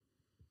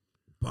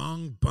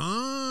Bung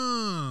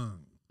Bung.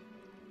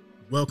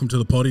 Welcome to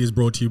the potty is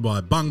brought to you by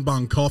Bung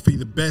Bung Coffee,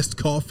 the best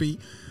coffee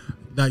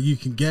that you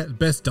can get,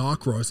 best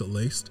dark roast at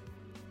least.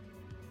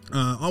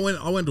 I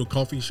went to a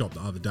coffee shop the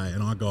other day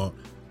and I got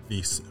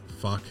this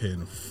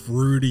fucking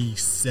fruity,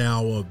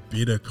 sour,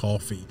 bitter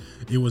coffee.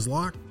 It was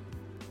like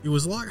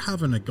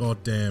having a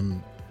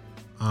goddamn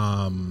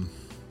the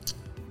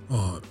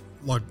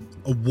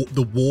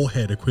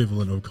Warhead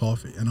equivalent of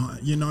coffee. And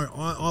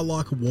I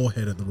like a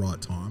Warhead at the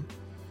right time.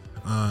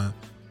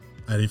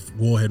 And if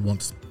Warhead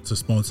wants to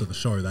sponsor the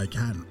show, they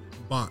can.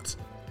 But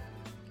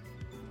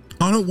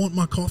I don't want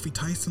my coffee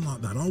tasting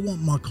like that. I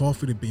want my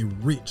coffee to be a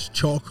rich,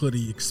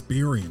 chocolatey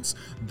experience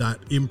that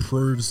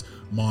improves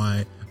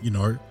my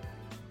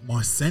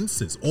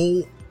senses,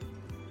 all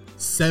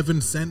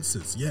 7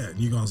 senses. Yeah, and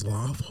you guys are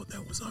like, I thought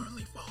that was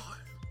only 5.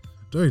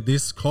 Dude,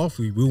 this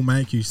coffee will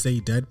make you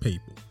see dead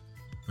people.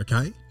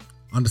 Okay?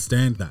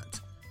 Understand that.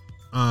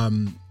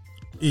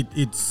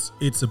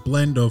 It's a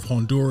blend of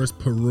Honduras,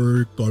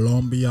 Peru,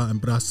 Colombia, and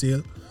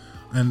Brazil,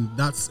 and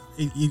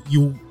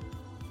you'll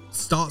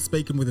start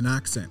speaking with an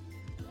accent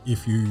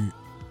if you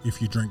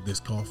drink this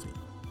coffee.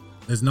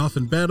 There's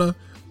nothing better.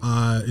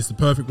 It's the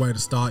perfect way to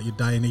start your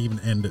day and even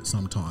end it.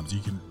 Sometimes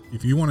you can,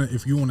 if you want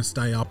to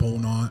stay up all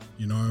night,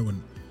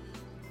 and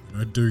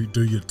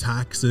do your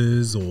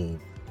taxes or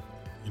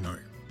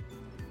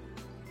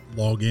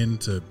log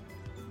into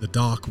the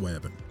dark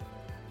web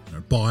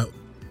and buy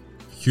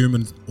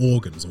human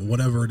organs or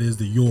whatever it is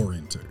that you're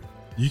into.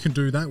 You can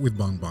do that with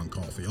Bung Bung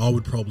Coffee. I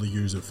would probably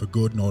use it for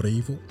good, not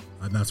evil,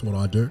 and that's what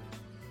I do.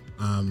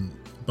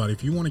 But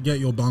if you want to get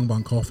your Bung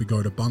Bung Coffee,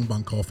 go to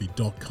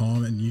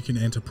bungbungcoffee.com and you can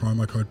enter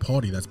promo code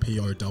PODDY, that's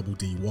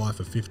PODDY,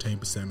 for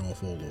 15%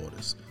 off all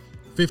orders.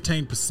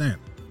 15%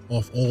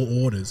 off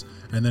all orders,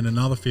 and then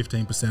another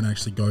 15%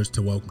 actually goes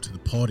to Welcome to the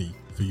Potty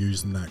for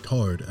using that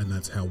code, and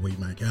that's how we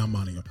make our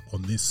money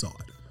on this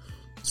side.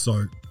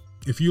 So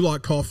if you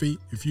like coffee,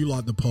 if you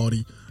like the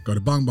potty, go to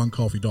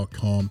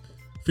bungbungcoffee.com,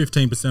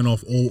 15%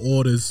 off all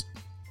orders,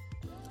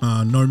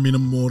 no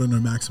minimum order, no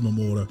maximum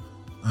order,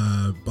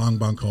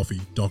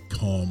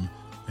 bungbungcoffee.com,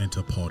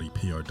 enter potty,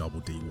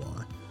 PODDY.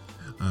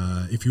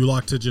 If you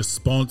like to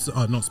just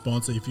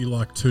if you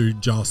like to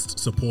just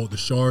support the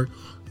show,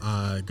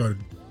 go to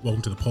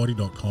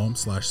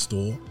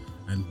welcometothe.potty.com/store,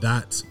 and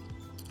that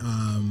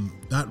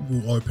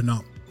will open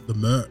up the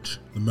merch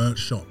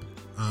shop,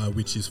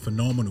 which is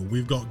phenomenal.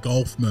 We've got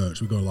golf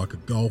merch. We've got like a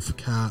golf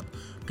cap,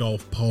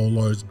 golf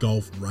polos,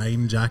 golf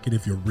rain jacket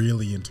if you're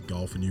really into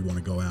golf and you want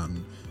to go out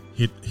and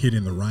hit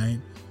in the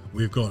rain.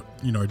 We've got,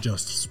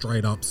 just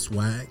straight up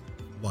swag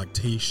like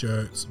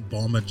t-shirts,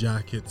 bomber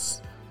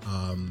jackets,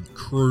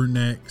 crew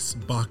necks,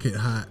 bucket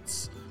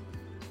hats.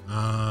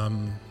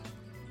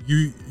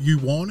 You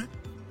want it?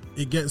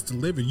 It gets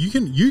delivered.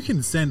 You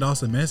can send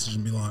us a message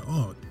and be like,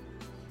 oh,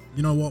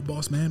 you know what,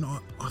 boss man?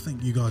 I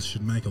think you guys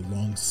should make a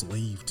long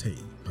sleeve tee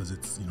because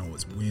it's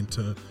it's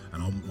winter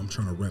and I'm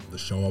trying to rep the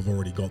show. I've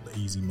already got the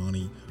Easy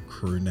Money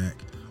crew neck.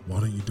 Why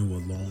don't you do a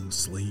long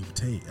sleeve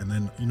tee? And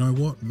then you know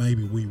what?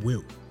 Maybe we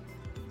will.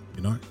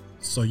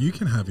 So you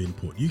can have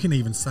input. You can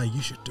even say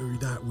you should do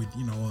that with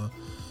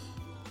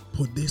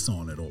put this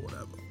on it or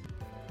whatever,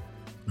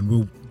 and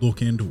we'll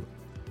look into it.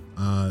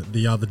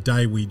 The other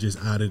day we just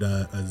added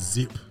a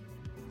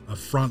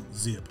front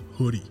zip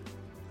hoodie.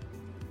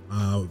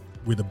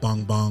 With a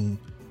Bung Bung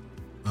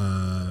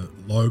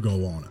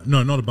logo on it.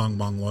 No, not a Bung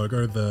Bung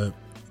logo. The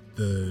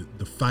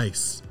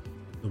face,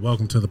 the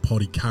Welcome to the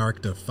Potty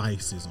character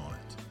face is on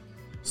it.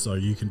 So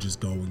you can just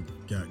go and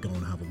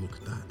have a look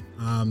at that.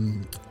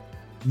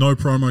 No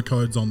promo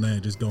codes on there.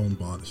 Just go and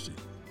buy the shit.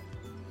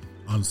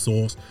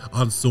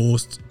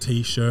 Unsourced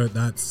t-shirt.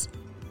 That's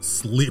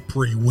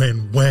slippery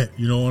when wet.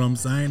 You know what I'm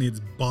saying? It's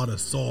butter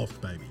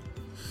soft, baby.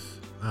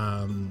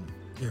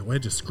 Yeah, we're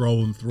just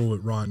scrolling through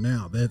it right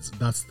now. That's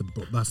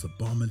the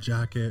bomber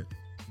jacket.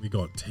 We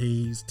got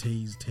tees,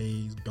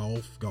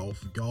 golf,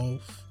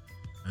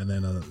 and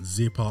then a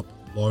zip up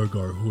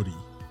logo hoodie.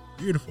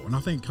 Beautiful, and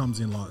I think it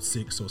comes in like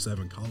 6 or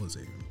 7 colors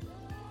even.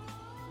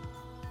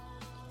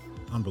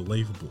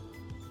 Unbelievable.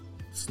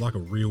 It's like a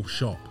real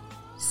shop.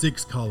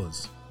 6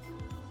 colors: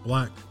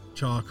 black,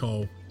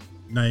 charcoal,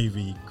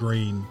 navy,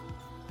 green,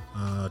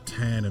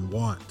 tan, and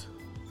white.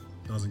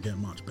 Doesn't get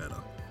much better.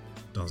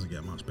 Doesn't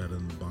get much better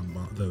than the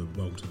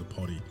Welcome to the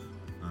Potty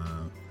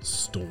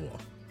store.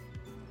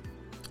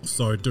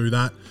 So do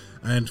that.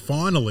 And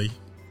finally,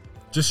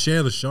 just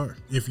share the show.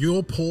 If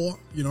you're poor,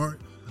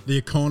 the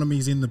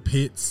economy's in the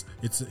pits.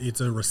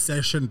 It's a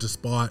recession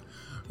despite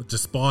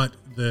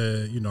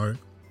the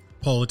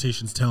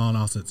politicians telling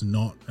us it's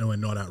not, and we're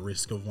not at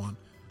risk of one.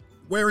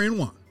 We're in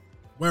one.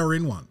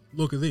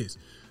 Look at this.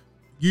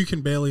 You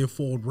can barely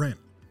afford rent.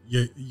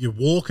 You're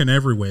walking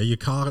everywhere. Your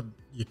car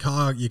you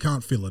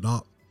can't fill it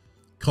up.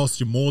 Costs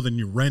you more than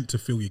your rent to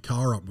fill your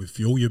car up with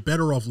fuel. You're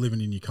better off living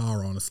in your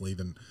car, honestly,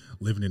 than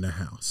living in a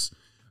house.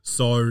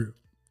 So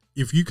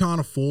if you can't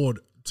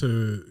afford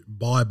to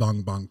buy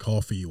Bung Bung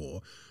Coffee,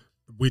 or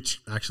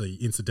which actually,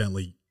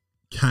 incidentally,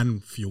 can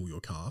fuel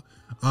your car,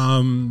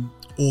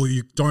 or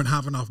you don't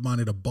have enough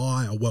money to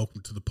buy a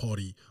Welcome to the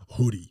Potty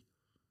hoodie,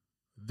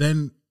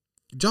 then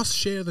just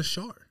share the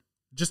show.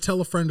 Just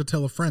tell a friend to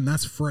tell a friend.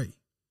 That's free.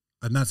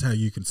 And that's how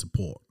you can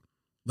support.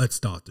 Let's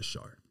start the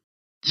show.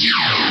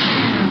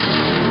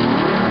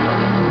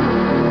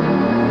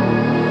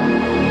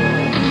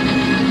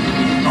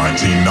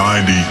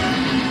 1990.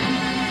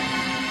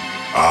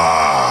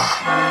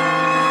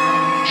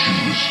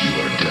 Choose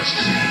your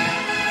destiny.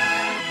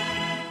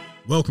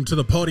 Welcome to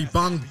the Potty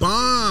Bung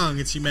Bung.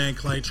 It's your man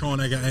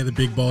Claytron, aka the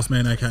Big Boss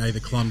Man, aka the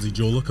Clumsy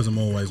Jeweler, because I'm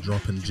always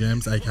dropping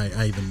gems,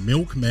 aka the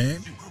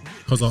Milkman,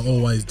 because I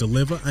always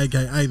deliver,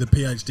 aka the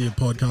PhD of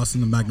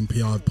podcasting, the Magnum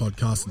PI of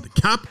podcasting, the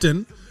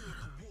Captain.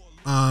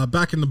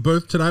 Back in the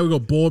booth today, we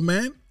got Board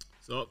Man.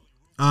 What's up?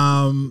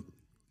 And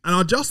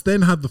I just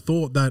then had the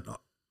thought that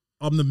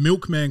I'm the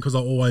Milkman because I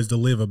always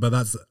deliver, but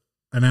that's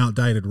an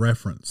outdated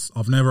reference.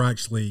 I've never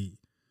actually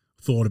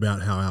thought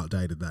about how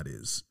outdated that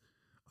is.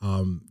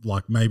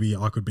 Like maybe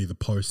I could be the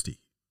Postie.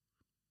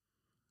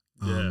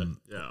 Yeah,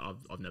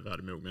 I've never had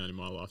a milkman in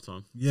my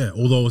lifetime. Yeah,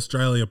 although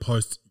Australia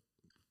Post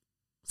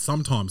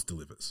sometimes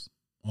delivers,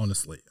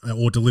 honestly,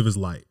 or delivers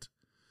late.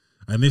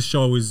 And this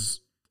show is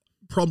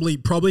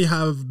probably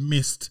have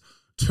missed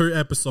 2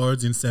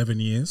 episodes in 7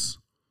 years.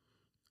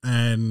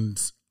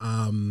 And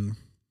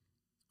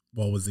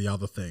what was the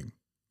other thing?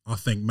 I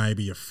think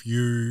maybe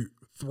 3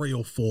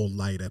 or 4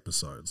 late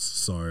episodes.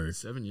 So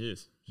 7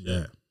 years.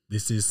 yeah.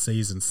 This is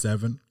season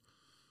 7.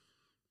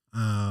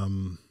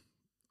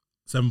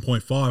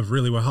 7.5,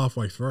 really, we're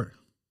halfway through.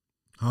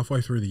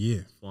 Halfway through the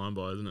year. Flying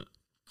by, isn't it?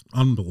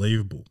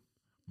 Unbelievable.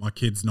 My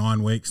kid's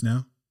 9 weeks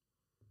now.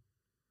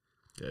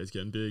 Yeah, he's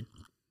getting big.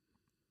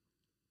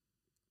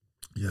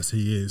 Yes,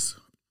 he is.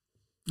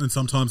 And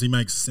sometimes he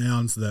makes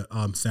sounds that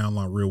sound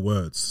like real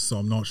words. So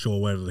I'm not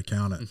sure whether to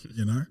count it,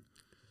 you know?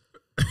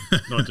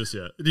 Not just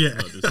yet. Yeah.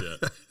 Not just yet.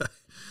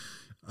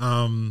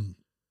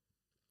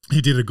 He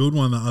did a good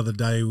one the other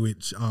day,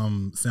 which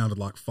sounded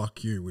like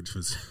 "fuck you," which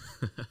was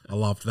I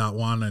loved that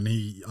one. And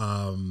he,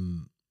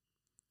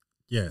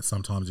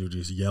 sometimes he'll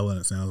just yell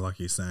and it sounds like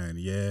he's saying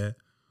 "yeah,"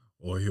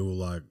 or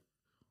he'll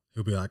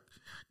be like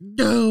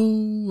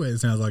 "go," and it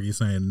sounds like he's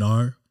saying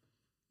 "no,"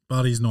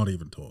 but he's not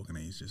even talking.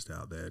 He's just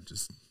out there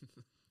just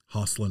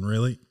hustling,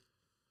 really.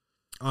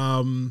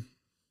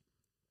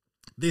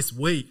 This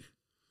week,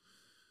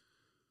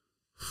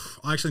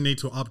 I actually need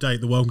to update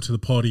the Welcome to the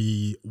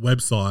Potty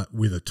website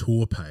with a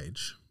tour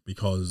page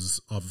because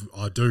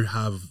I do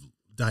have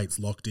dates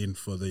locked in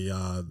for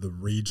the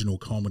regional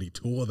comedy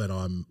tour that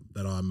I'm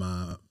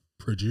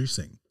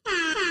producing.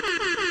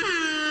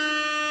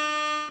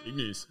 Big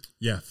news.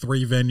 Yeah,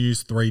 3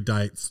 venues, 3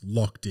 dates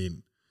locked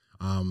in.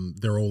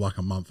 They're all like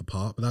a month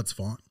apart, but that's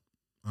fine.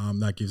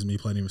 That gives me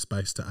plenty of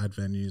space to add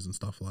venues and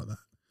stuff like that.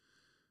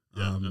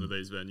 Yeah, none of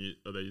these venues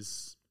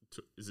is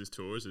this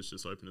tour? Is this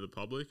just open to the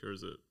public, or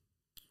is it?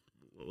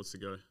 What's the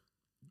go?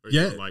 Or is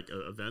it like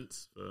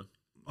events?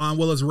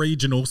 Well, it's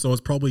regional, so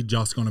it's probably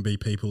just going to be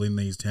people in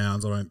these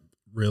towns. I don't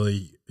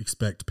really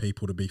expect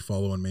people to be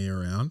following me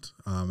around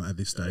at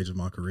this stage of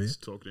my career.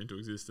 Just talk it into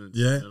existence.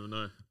 Yeah. You never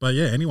know. But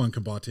yeah, anyone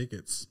can buy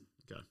tickets.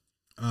 Okay.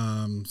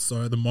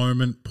 So at the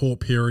moment, Port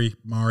Pirie,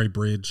 Murray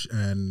Bridge,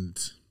 and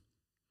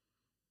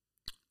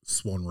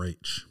Swan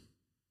Reach.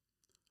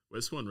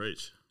 Where's Swan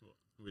Reach?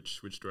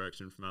 Which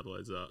direction from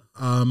Adelaide's that?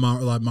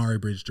 Like Murray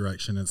Bridge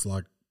direction. It's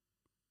like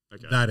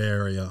that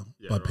area,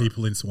 but right.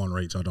 People in Swan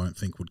Reach I don't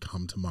think would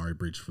come to Murray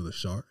Bridge for the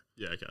show.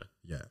 Yeah, okay.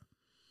 Yeah.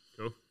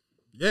 Cool.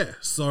 Yeah,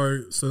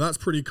 so that's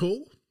pretty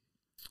cool.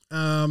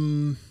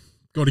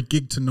 Got a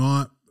gig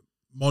tonight,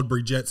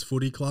 Modbury Jets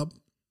Footy Club.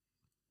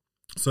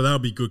 So that'll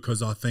be good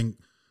because I think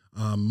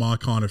my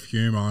kind of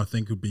humour, I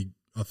think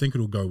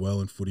it'll go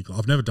well in footy club.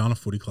 I've never done a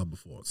footy club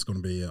before. It's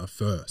going to be a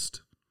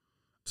first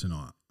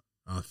tonight.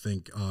 I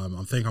think I'm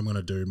going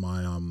to do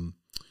my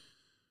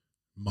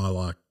my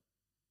like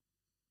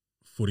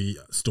footy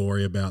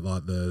story about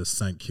like the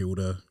St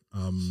Kilda.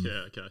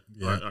 Yeah, okay.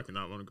 Yeah, I reckon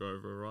that one will go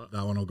over right.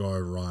 That one will go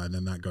over right, and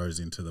then that goes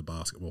into the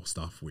basketball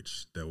stuff,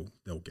 which they'll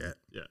get.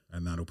 Yeah,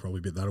 and that'll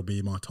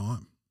be my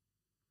time.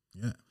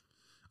 Yeah,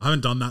 I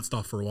haven't done that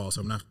stuff for a while,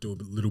 so I'm gonna have to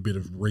do a little bit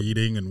of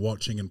reading and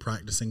watching and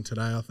practicing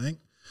today, I think.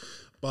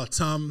 But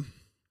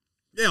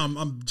yeah,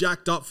 I'm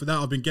jacked up for that.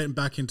 I've been getting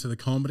back into the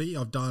comedy.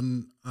 I've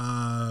done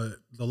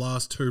the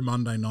last 2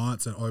 Monday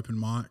nights at open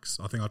mics.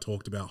 I think I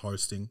talked about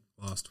hosting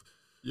last.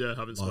 Yeah, I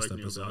haven't spoken to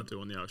you episode. about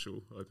doing the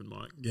actual open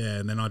mic. Yeah,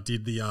 and then I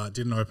did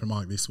did an open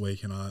mic this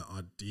week, and I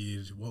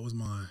did, what was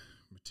my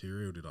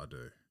material did I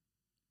do?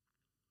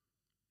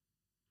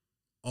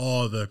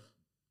 Oh, the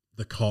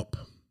cop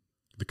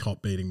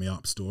beating me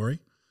up story.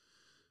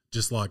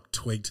 Just like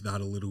tweaked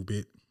that a little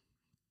bit.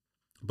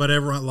 But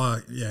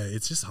everyone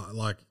it's just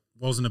like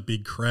wasn't a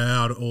big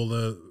crowd.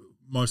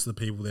 Most of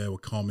the people there were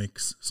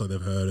comics, so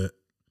they've heard it.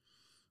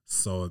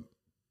 So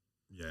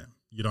yeah,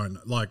 you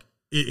don't like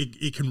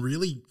it can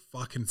really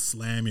fucking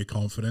slam your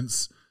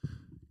confidence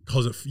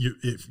because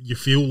you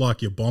feel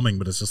like you're bombing,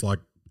 but it's just like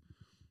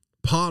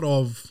part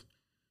of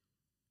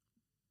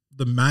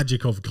the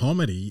magic of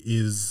comedy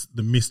is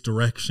the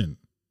misdirection.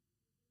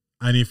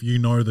 And if you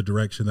know the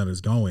direction that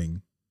it's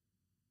going,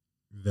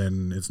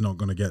 then it's not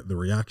going to get the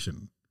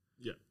reaction.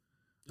 Yeah.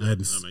 And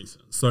that makes sense.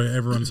 so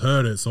everyone's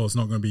heard it, so it's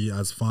not going to be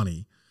as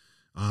funny.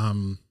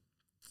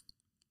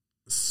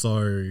 So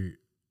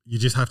you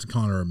just have to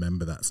kind of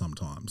remember that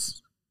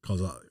sometimes,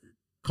 because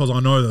I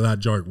know that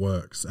joke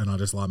works, and I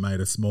just like made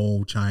a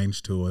small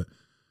change to it,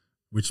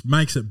 which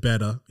makes it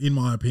better in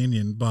my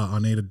opinion. But I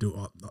need to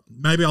do.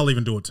 Maybe I'll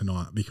even do it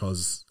tonight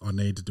because I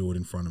need to do it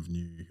in front of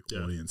new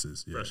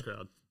audiences. Yeah. Fresh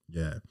crowd.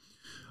 Yeah,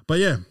 but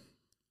yeah,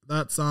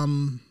 that's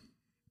cool.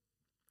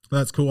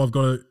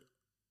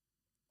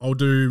 I'll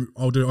do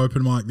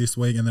open mic this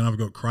week, and then I've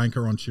got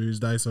Cranker on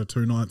Tuesday, so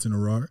 2 nights in a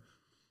row.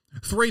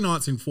 3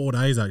 nights in 4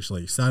 days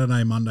actually.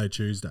 Saturday, Monday,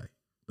 Tuesday.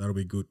 That'll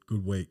be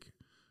good week.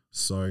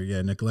 So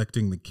yeah,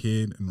 neglecting the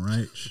kid and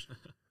Rach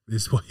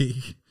this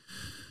week.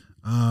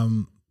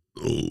 Oh,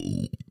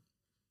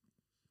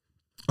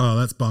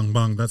 that's Bung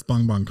Bung. That's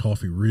Bung Bung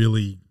Coffee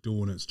really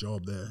doing its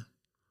job there.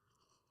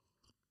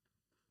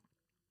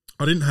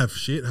 I didn't have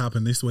shit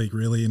happen this week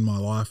really in my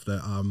life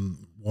that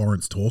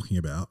Warrant's talking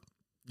about.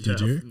 Did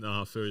you?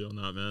 No, I feel you on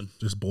that, man.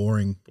 Just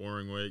boring.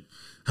 Boring week.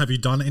 Have you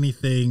done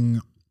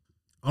anything?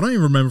 I don't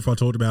even remember if I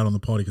talked about it on the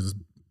potty because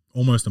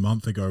almost a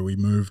month ago we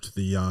moved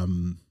the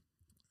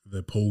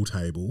pool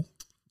table.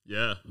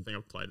 Yeah, I think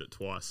I've played it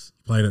twice.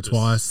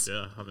 Twice?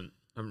 Yeah, haven't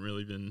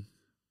really been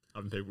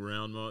having people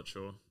around much.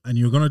 And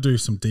you're going to do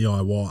some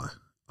DIY.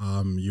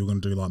 You're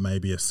going to do like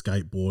maybe a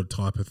skateboard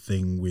type of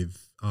thing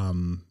with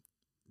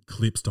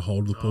clips to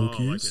hold the pool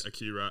cues. Like a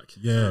cue rack.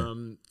 Yeah.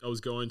 I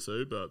was going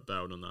to, but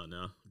bailed on that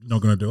now.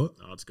 Not going to do it?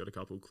 No, it's got a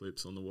couple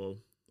clips on the wall.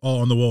 Oh,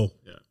 on the wall?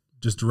 Yeah.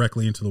 Just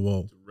directly into the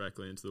wall?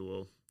 Directly into the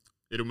wall.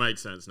 It'll make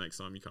sense next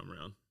time you come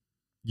around.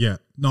 Yeah.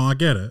 No, I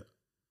get it.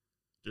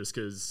 Just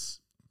because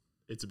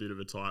it's a bit of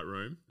a tight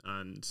room,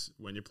 and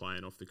when you're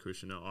playing off the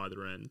cushion at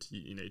either end,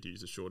 you need to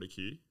use a shorter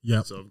cue.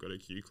 Yeah. So I've got a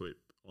cue clip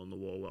on the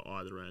wall at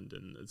either end,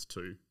 and it's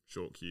 2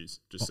 short cues,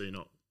 just so you're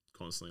not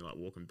constantly like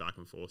walking back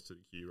and forth to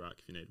the cue rack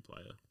if you need to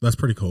play a That's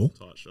pretty cool.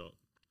 tight shot.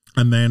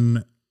 And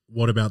then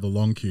what about the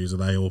long cues? Are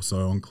they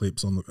also on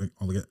clips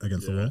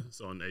against the wall?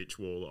 So on each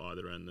wall at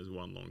either end, there's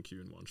 1 long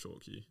cue and 1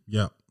 short cue.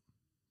 Yeah.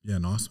 Yeah,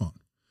 nice one.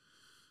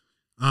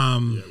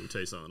 Yeah, we'll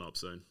tee something up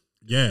soon.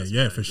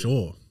 Yeah, for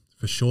sure.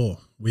 For sure.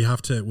 We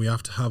have to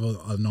have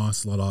a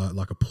nice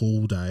like a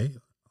pool day,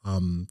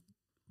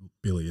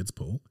 billiards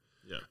pool.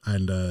 Yeah.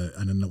 And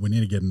then we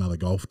need to get another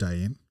golf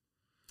day in.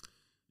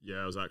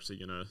 Yeah, I was actually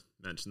going to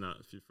mention that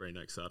if you're free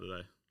next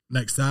Saturday.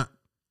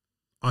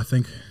 I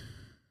think.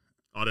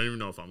 I don't even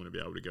know if I'm going to be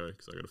able to go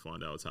because I got to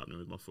find out what's happening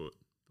with my foot.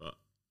 But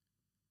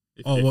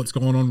what's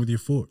going on with your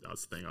foot?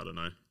 That's the thing. I don't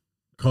know.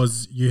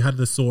 Because you had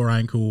the sore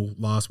ankle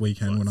last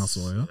weekend when I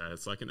saw you. Yeah,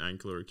 it's like an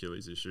ankle or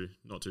Achilles issue.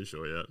 Not too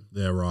sure yet.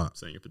 Yeah, right.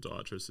 Seeing a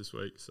podiatrist this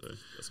week, so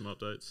got some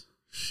updates.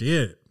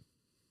 Shit.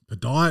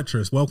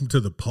 Podiatrist, welcome to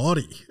the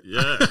potty.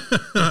 Yeah.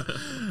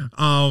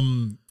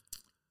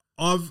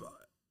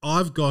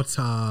 I've got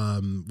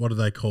what are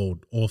they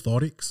called?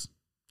 Orthotics.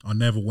 I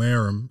never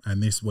wear them,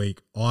 and this week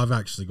I've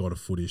actually got a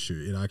foot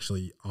issue.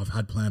 I've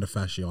had plantar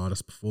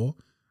fasciitis before,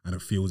 and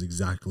it feels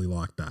exactly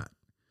like that,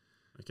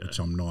 which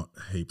I'm not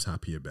heaps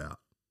happy about.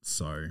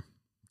 So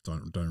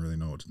don't really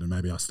know what to do.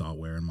 Maybe I start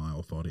wearing my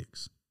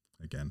orthotics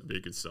again. That'd be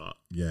a good start.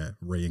 Yeah,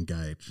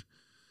 re-engage.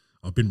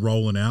 I've been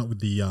rolling out with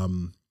the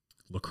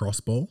lacrosse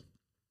ball.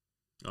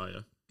 Oh yeah,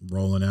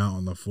 rolling out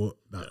on the foot.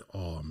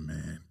 Oh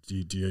man, do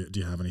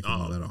you have anything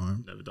like that at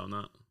home? Never done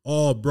that.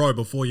 Oh, bro,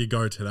 before you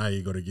go today,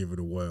 you got to give it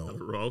a whirl.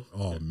 Have a roll.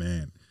 Oh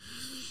man,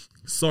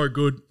 so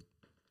good,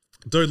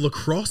 dude.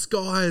 Lacrosse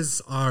guys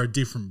are a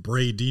different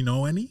breed. Do you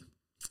know any?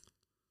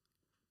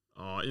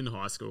 In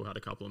high school, had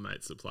a couple of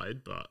mates that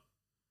played, but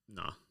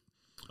nah.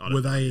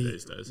 Were they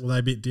these days. Were they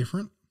a bit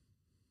different?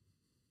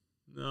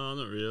 No,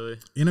 not really.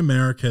 In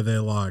America,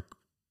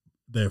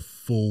 they're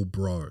full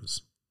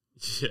bros.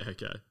 Yeah,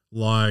 okay.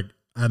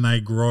 And they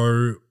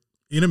grow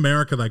in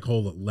America. They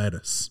call it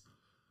lettuce.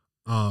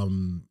 I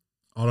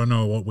don't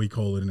know what we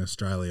call it in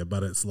Australia,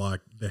 but it's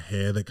like the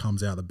hair that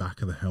comes out the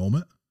back of the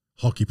helmet.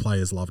 Hockey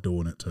players love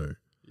doing it too.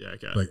 Yeah,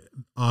 okay. Like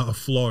a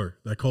flow.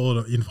 They call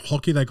it in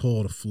hockey. They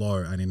call it a flow,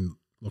 and in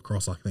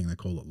lacrosse, I think they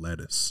call it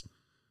lettuce.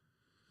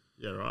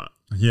 Yeah, right.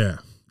 Yeah.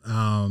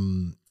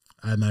 And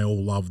they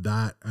all love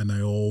that, and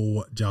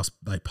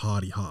they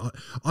party hard.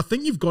 I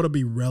think you've got to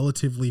be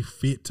relatively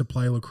fit to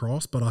play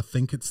lacrosse, but I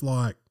think it's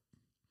like,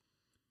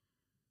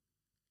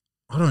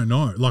 I don't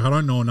know. Like, I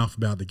don't know enough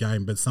about the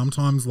game, but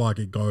sometimes like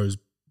it goes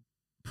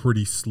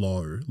pretty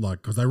slow,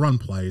 like because they run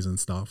plays and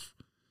stuff.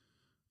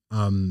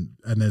 And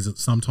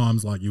there's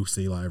sometimes like you'll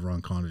see like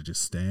everyone kind of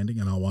just standing,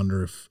 and I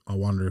wonder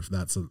if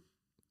that's a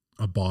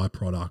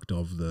byproduct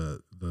of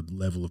the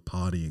level of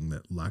partying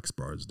that lax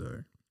bros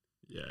do.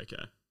 Yeah,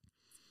 okay.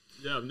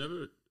 Yeah, I've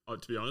never,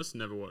 to be honest,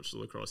 never watched a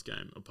lacrosse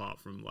game apart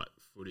from like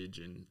footage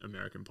in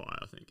American Pie,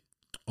 I think.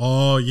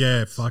 Oh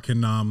yeah,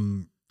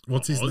 fucking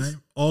what's his Oz?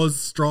 name? Oz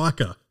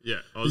Striker. Yeah,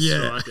 Oz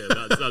Striker.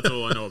 That's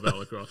all I know about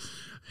lacrosse.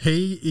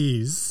 He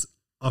is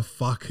a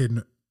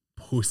fucking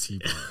pussy,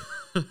 bro.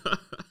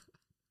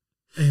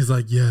 And he's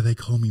like, yeah, they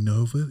call me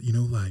Nova, you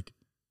know, like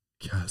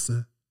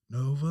Casa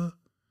Nova.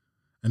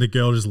 And the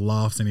girl just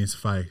laughs in his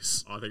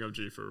face. I think I'm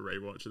due for a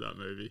rewatch of that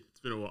movie. It's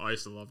been a while. I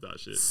used to love that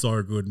shit.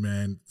 So good,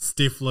 man.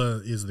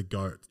 Stifler is the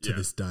GOAT to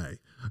this day.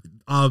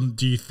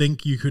 Do you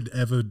think you could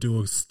ever do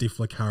a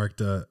Stifler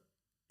character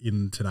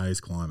in today's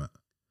climate?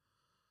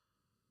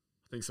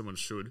 I think someone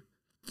should.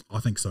 I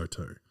think so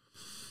too.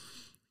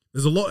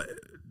 There's a lot,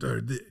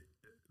 dude.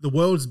 The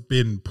world's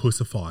been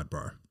pussified,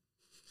 bro.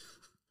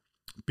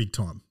 Big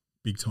time.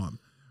 Big time.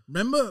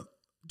 Do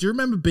you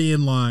remember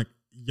being like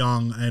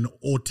young and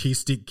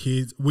autistic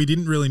kids? We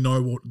didn't really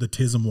know what the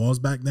tism was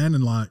back then,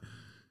 and like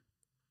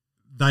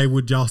they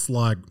were just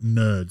like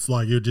nerds.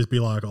 Like you'd just be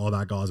like, oh,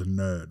 that guy's a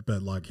nerd,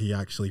 but like he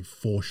actually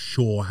for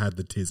sure had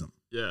the tism.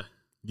 Yeah.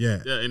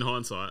 Yeah. Yeah, in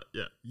hindsight,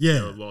 yeah. Yeah.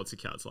 There were lots of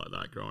cats like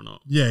that growing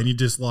up. Yeah, and you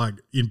just like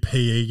in PE,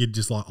 you'd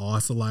just like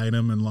isolate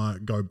them and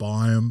like go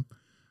by them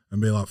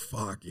and be like,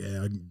 fuck,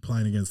 yeah, I'm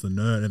playing against the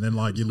nerd. And then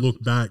like you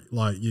look back,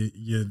 like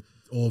you're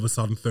all of a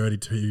sudden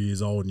 32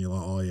 years old and you're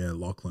like, oh yeah,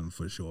 Lachlan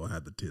for sure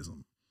had the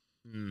tism.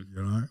 You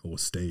know? Or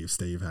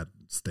Steve had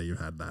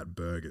that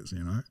burgers,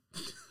 you know?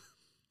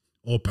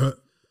 Or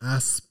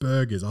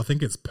Asperger's. I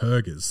think it's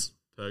Purgers.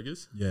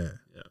 Purgers? Yeah.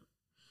 Yeah.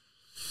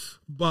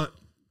 But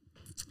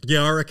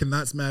yeah, I reckon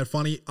that's mad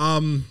funny.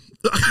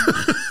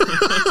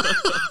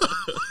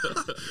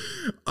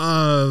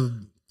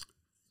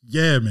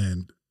 Yeah,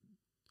 man.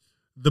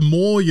 The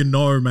more you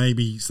know,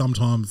 maybe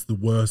sometimes the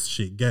worse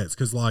shit gets,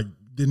 because like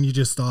then you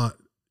just start,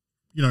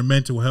 you know,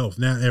 mental health.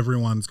 Now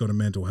everyone's got a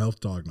mental health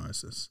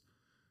diagnosis.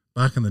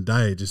 Back in the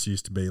day, it just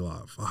used to be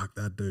like, fuck,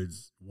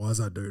 why is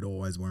that dude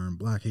always wearing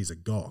black? He's a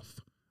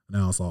goth.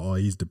 Now it's like, oh,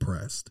 he's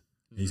depressed.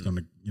 He's going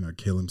to, you know,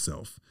 kill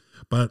himself.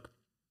 But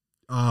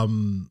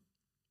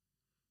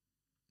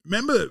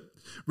remember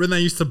when they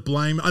used to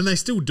blame, and they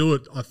still do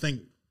it, I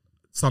think,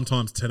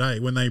 sometimes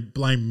today, when they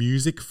blame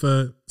music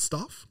for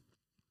stuff?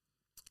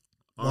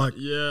 Like,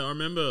 yeah, I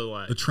remember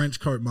like the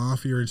Trenchcoat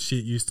Mafia and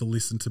shit used to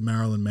listen to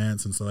Marilyn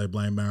Manson, so they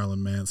blame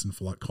Marilyn Manson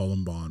for like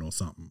Columbine or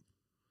something.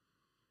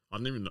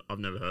 I've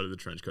never heard of the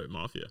Trenchcoat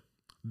Mafia.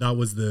 That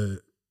was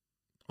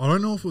I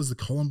don't know if it was the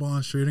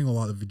Columbine shooting or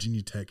like the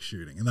Virginia Tech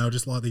shooting, and they were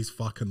just like these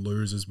fucking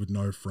losers with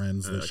no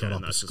friends that shot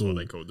up a school. Just what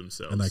they called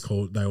themselves. And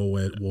they all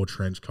wore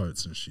trench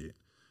coats and shit,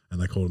 and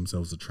they called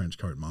themselves the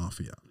Trenchcoat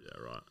Mafia.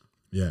 Yeah, right.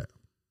 Yeah,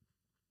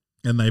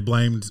 and they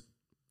blamed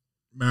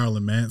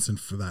Marilyn Manson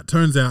for that.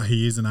 Turns out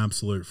he is an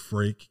absolute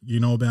freak. You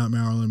know about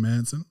Marilyn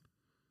Manson?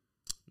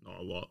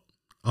 Not a lot.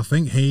 I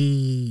think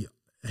he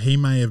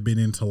may have been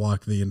into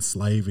like the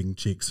enslaving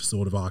chicks,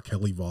 sort of R.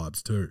 Kelly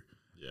vibes too.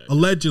 Yeah.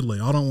 Allegedly.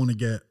 I don't want to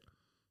get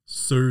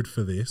sued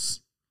for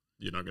this.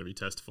 You're not going to be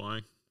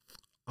testifying?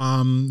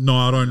 No,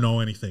 I don't know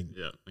anything.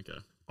 Yeah, okay.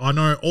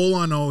 All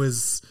I know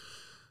is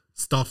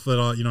stuff that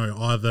I, you know,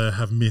 either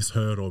have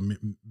misheard or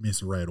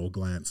misread or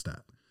glanced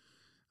at.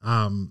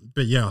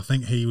 But yeah, I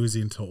think he was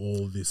into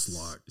all this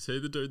like. Is he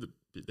the dude that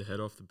bit the head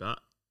off the bat?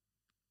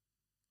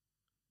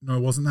 No,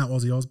 wasn't that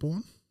Ozzy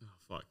Osbourne? Oh,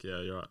 fuck,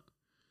 yeah, you're right.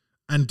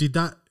 And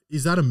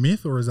is that a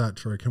myth or is that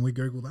true? Can we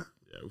Google that?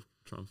 Yeah, we'll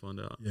try and find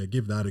out. Yeah,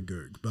 give that a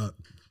Goog. But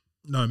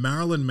no,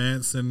 Marilyn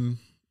Manson,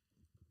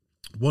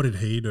 what did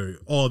he do?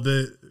 Oh,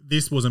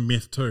 this was a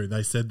myth too.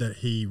 They said that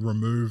he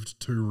removed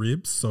 2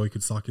 ribs so he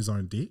could suck his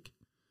own dick.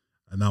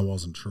 And that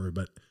wasn't true.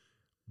 But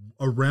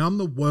around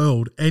the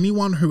world,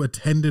 anyone who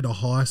attended a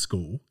high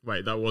school.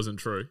 Wait, that wasn't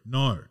true?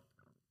 No.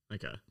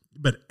 Okay.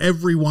 But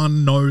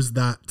everyone knows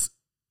that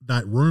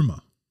rumor.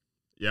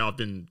 Yeah, I've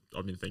been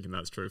thinking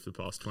that's true for the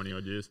past 20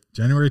 odd years.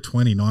 January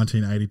 20,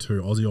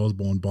 1982, Ozzy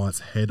Osbourne bites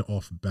head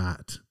off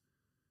bat.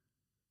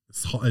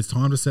 It's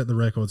time to set the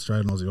record straight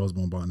on Ozzy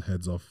Osbourne biting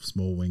heads off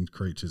small winged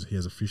creatures. He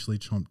has officially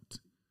chomped.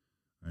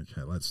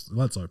 Okay, let's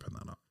open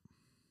that up.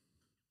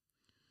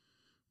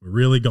 We're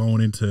really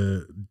going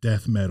into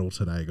death metal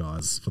today,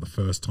 guys, for the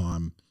first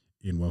time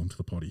in Welcome to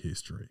the Potty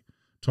history.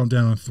 Chomped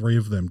down on 3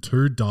 of them,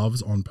 2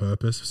 doves on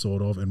purpose,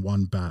 sort of, and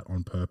 1 bat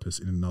on purpose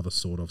in another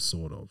sort of.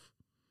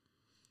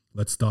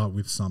 Let's start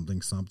with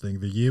something.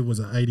 The year was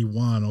at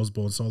 81.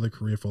 Osbourne's solid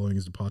career following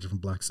his departure from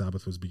Black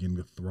Sabbath was beginning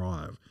to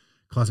thrive.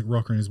 Classic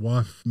rocker and his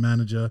wife,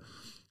 manager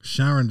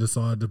Sharon,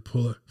 decided to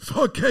pull a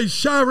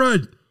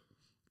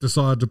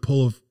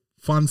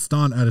fun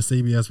stunt at a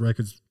CBS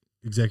Records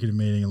executive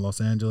meeting in Los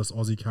Angeles.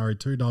 Ozzy carried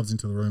 2 doves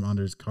into the room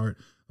under his coat.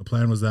 The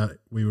plan was that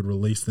we would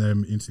release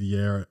them into the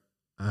air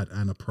at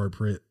an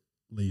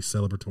appropriately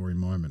celebratory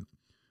moment.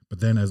 But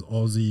then, as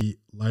Ozzy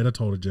later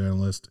told a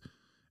journalist,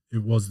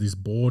 it was this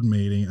board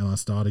meeting and I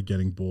started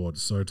getting bored.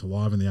 So to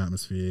liven the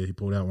atmosphere, he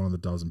pulled out one of the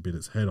doves and bit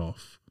its head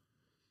off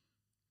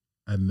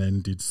and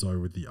then did so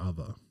with the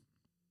other.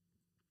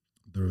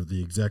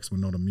 The execs were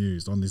not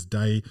amused. On this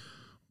day,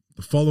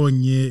 the following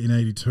year in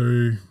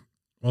 82,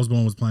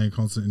 Osbourne was playing a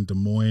concert in Des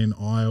Moines,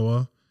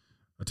 Iowa.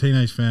 A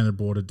teenage fan had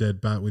brought a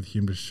dead bat with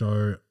him to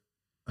show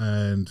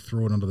and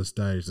threw it onto the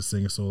stage. The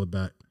singer saw the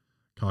bat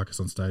carcass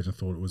on stage and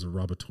thought it was a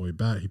rubber toy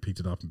bat. He picked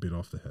it up and bit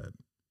off the head.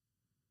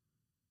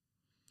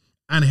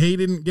 And he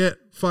didn't get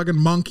fucking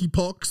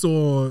monkeypox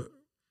or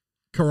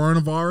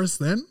coronavirus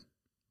then.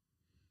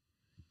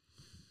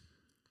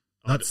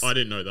 I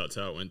didn't know that's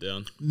how it went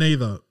down.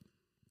 Neither.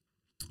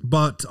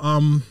 But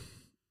I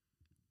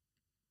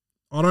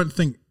don't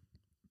think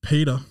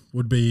Peter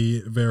would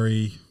be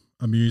very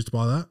amused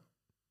by that.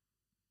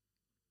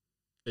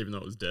 Even though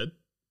it was dead?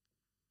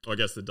 I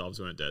guess the doves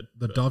weren't dead.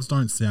 The doves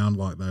don't sound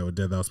like they were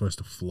dead. They were supposed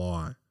to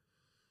fly.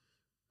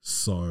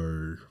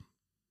 So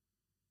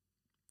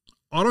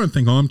I don't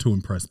think I'm too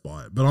impressed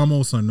by it. But I'm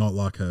also not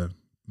like a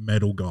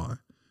metal guy.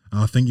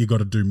 And I think you got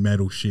to do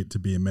metal shit to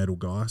be a metal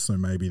guy. So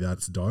maybe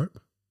that's dope.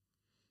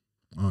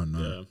 I don't know.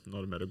 Yeah,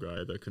 not a metal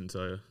guy either. Couldn't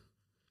tell you.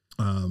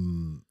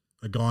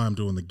 A guy I'm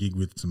doing the gig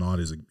with tonight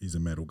is a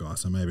metal guy.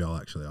 So maybe I'll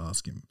actually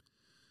ask him.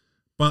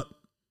 But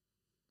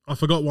I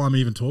forgot why I'm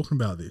even talking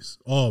about this.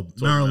 Oh,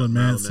 Marilyn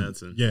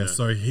Manson. Yeah,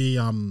 so he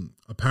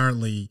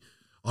apparently,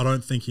 I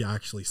don't think he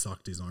actually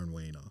sucked his own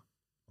wiener.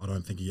 I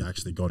don't think he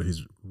actually got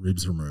his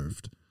ribs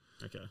removed.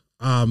 Okay.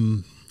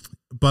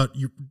 But do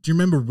you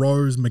remember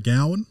Rose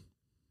McGowan?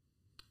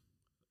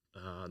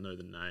 I know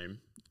the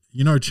name.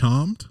 You know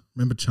Charmed?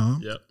 Remember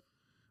Charmed? Yep.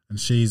 And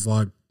she's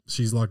like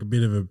a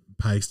bit of a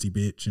pasty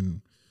bitch,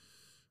 and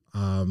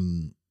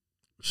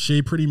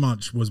she pretty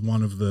much was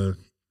one of the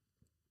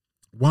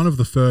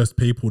first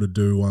people to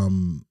do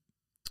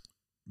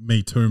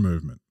Me Too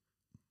movement.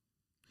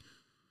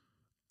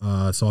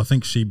 So I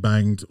think she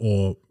banged,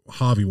 or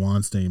Harvey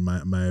Weinstein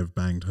may have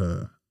banged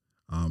her.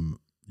 Oh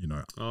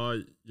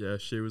yeah,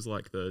 she was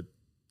like the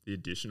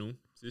additional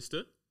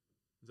sister.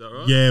 Is that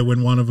right? Yeah,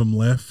 when one of them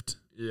left,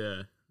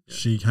 yeah.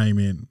 She came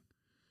in.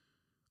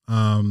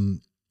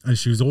 And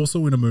she was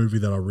also in a movie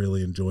that I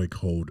really enjoy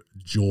called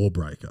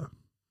Jawbreaker,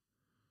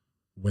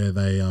 where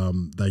they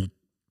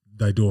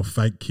do a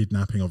fake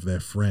kidnapping of their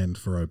friend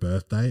for her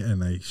birthday,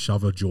 and they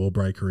shove a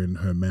jawbreaker in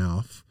her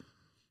mouth,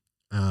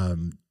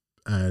 and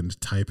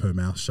tape her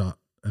mouth shut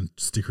and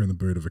stick her in the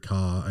boot of a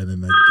car, and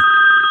then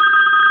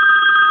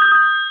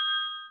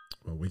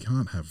well, we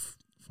can't have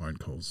phone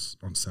calls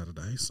on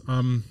Saturdays.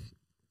 And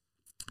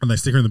they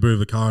stick her in the boot of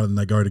the car, and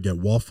they go to get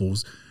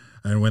waffles.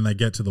 And when they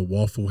get to the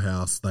Waffle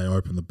House, they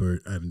open the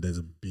boot, and there's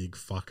a big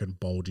fucking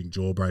bulging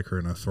jawbreaker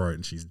in her throat,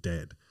 and she's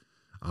dead.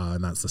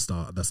 And that's the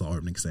start. That's the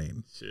opening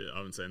scene. Shit, I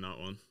haven't seen that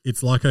one.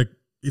 It's like a.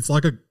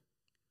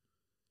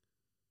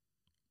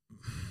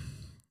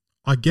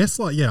 I guess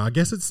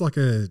it's like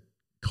a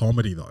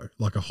comedy though,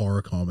 like a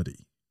horror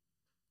comedy.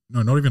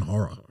 No, not even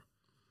horror.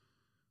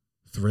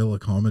 Thriller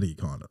comedy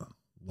kind of.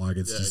 Like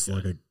it's just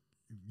like a.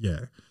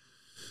 Yeah.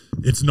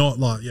 It's not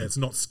like it's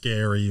not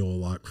scary or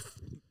like.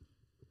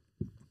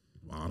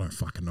 I don't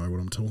fucking know what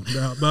I'm talking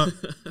about, but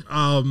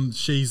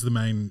she's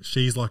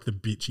like the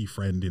bitchy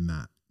friend in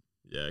that.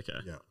 Yeah, okay.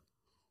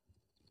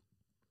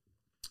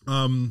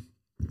 Yeah.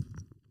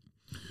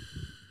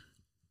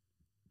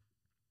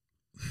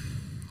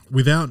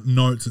 Without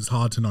notes, it's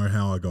hard to know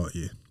how I got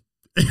here.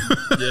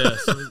 Yeah,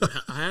 so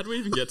how do we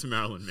even get to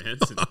Marilyn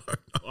Manson?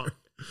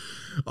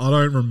 I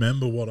don't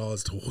remember what I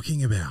was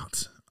talking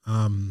about.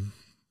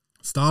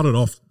 Started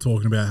off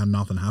talking about how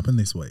nothing happened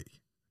this week.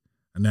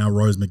 And now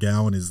Rose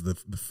McGowan is the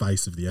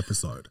face of the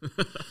episode.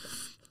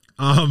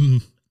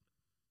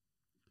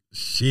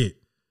 Shit.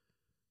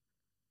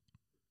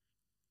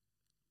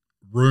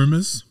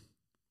 Rumors?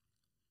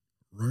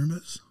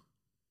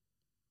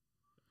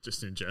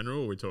 Just in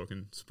general? Are we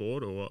talking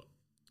sport or what?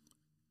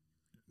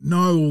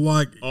 No,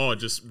 like... Oh,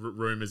 just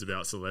rumors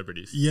about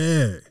celebrities.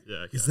 Yeah.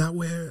 Yeah, okay. Is that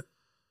where...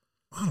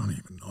 I don't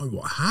even know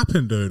what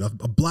happened, dude. I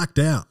blacked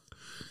out.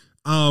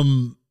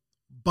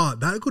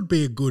 But that could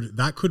be a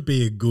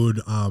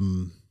good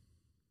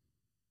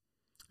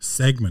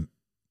segment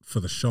for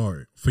the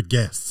show, for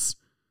guests.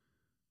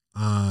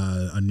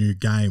 A new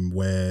game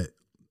where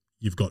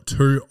you've got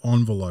two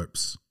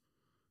envelopes.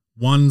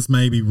 One's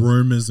maybe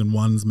rumors and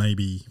one's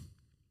maybe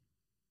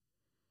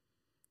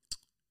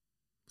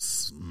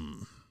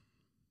something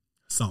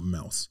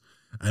else.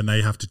 And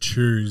they have to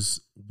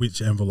choose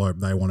which envelope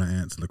they want to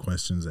answer the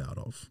questions out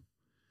of.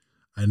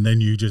 And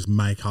then you just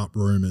make up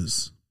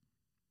rumors.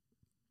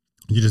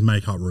 You just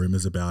make up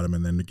rumors about them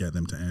and then get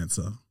them to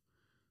answer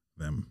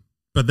them.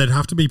 But they'd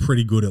have to be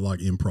pretty good at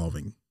like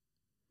improving.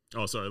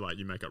 Oh, sorry, like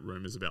you make up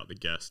rumors about the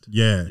guest.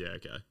 Yeah. Yeah,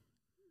 okay.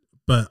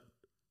 But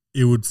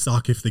it would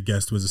suck if the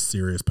guest was a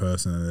serious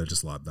person and they're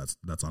just like,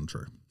 that's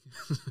untrue.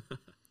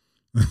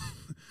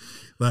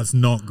 That's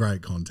not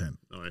great content.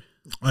 No.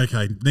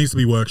 Okay, needs to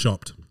be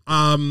workshopped.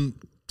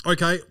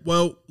 Okay,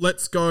 well,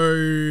 let's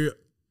go.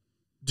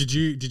 Did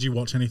you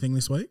watch anything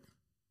this week?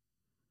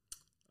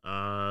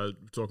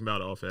 Talking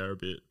about it off air a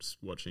bit, just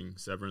watching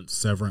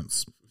Severance. A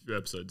few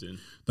episodes in.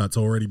 That's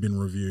already been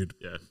reviewed.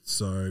 Yeah.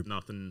 So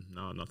nothing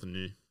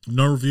new.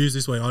 No reviews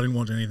this week. I didn't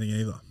watch anything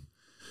either.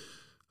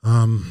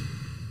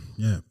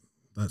 Yeah.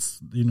 That's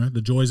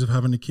the joys of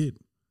having a kid.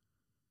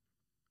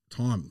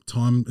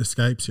 Time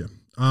escapes you.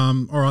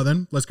 All right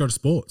then, let's go to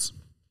sports.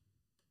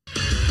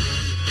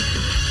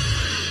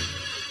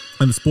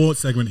 And the sports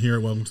segment here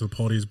at Welcome to the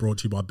Potty is brought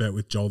to you by Bet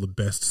with Joel, the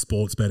best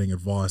sports betting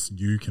advice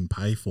you can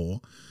pay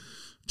for.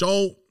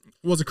 Joel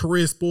was a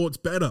career sports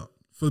bettor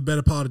for the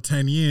better part of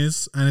 10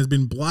 years and has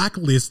been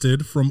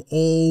blacklisted from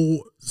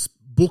all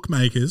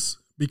bookmakers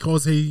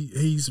because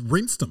he's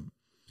rinsed them.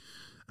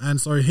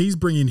 And so he's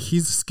bringing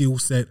his skill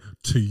set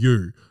to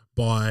you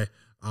by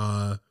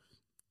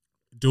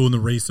doing the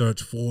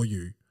research for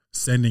you,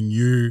 sending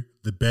you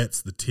the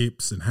bets, the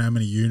tips, and how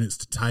many units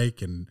to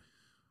take and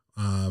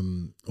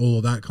all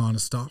of that kind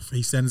of stuff.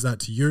 He sends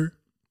that to you.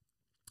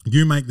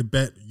 You make the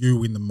bet, you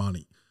win the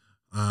money.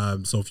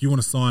 So if you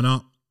want to sign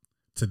up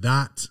to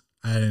that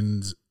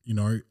and, you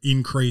know,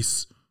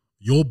 increase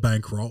your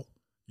bankroll,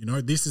 you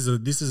know, this is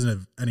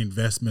an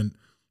investment.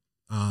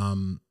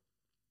 It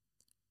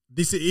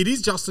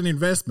is just an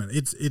investment.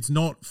 It's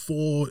not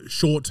for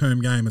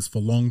short-term game, it's for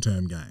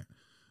long-term game.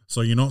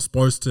 So you're not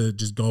supposed to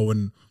just go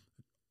and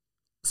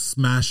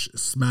smash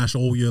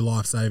all your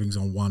life savings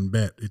on one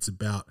bet. It's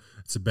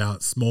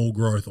about small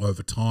growth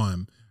over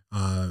time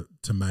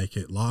to make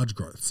it large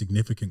growth,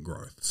 significant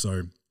growth.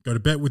 So go to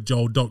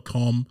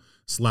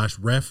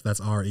betwithjoel.com/ref,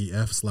 that's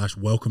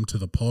REF/welcome to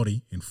the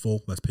potty in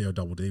full, that's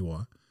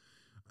PODDY,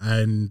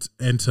 and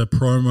enter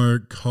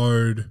promo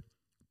code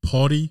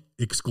potty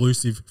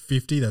exclusive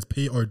 50, that's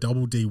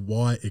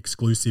PODDY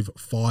exclusive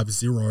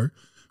 50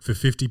 for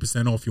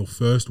 50% off your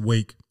first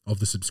week of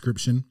the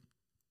subscription,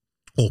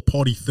 or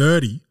potty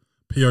 30,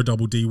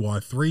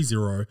 PODDY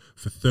 30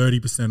 for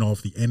 30%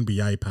 off the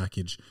NBA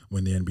package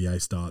when the NBA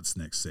starts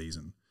next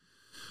season.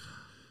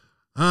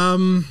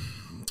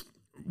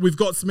 We've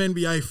got some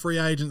NBA free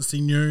agency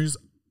news.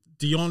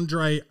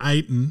 DeAndre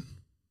Ayton.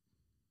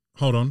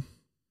 Hold on.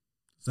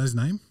 Is that his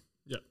name?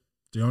 Yep.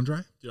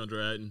 DeAndre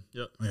Ayton.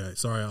 Yep. Okay,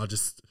 sorry. I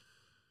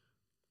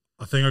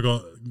think I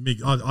got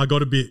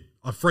a bit.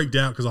 I freaked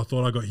out because I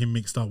thought I got him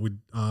mixed up with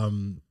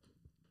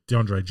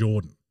DeAndre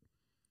Jordan.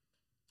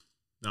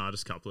 No,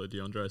 just a couple of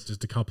DeAndres.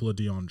 Just a couple of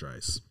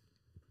DeAndres.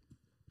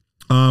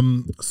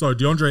 So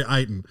DeAndre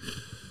Ayton.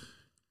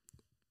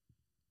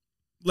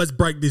 Let's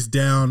break this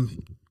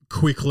down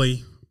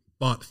quickly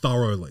but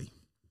thoroughly.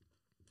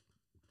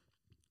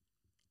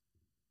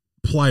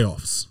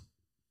 Playoffs.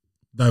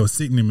 They were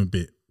sitting him a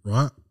bit,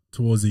 right?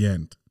 Towards the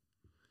end.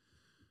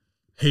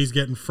 He's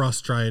getting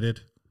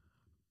frustrated.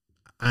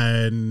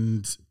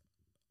 And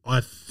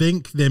I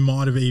think there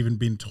might have even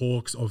been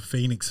talks of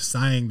Phoenix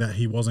saying that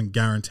he wasn't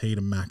guaranteed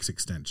a max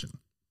extension.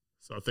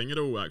 So I think it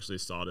all actually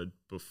started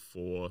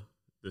before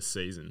the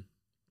season.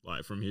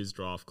 Like from his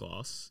draft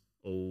class,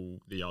 all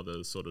the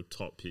other sort of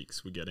top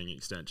picks were getting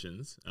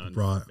extensions, and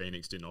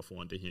Phoenix didn't offer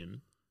one to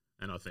him.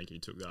 And I think he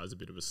took that as a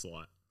bit of a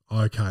slight.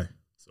 Okay.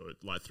 So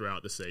like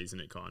throughout the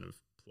season, it kind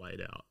of played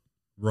out.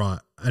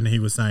 Right. And he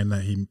was saying that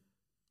I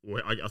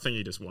think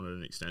he just wanted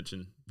an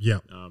extension. Yeah.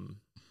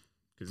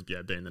 Because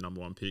being the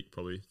number one pick,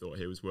 probably thought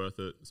he was worth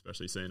it,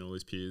 especially seeing all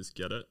his peers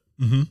get it.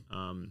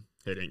 Mm-hmm.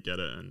 He didn't get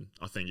it, and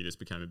I think he just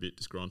became a bit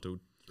disgruntled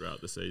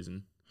throughout the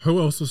season. Who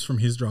else was from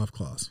his draft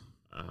class?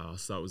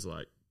 So that was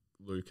like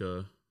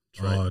Luka,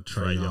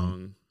 Trae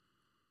Young.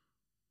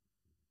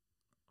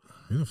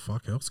 Who the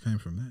fuck else came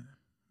from there?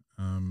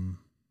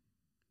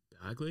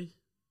 Bagley?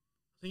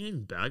 I think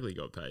even Bagley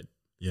got paid.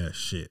 Yeah,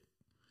 shit.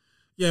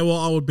 Yeah, well,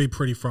 I would be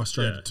pretty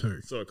frustrated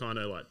too. So it kind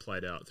of like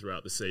played out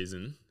throughout the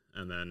season,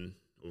 and then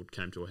it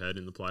came to a head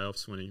in the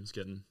playoffs when he was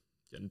getting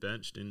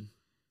benched in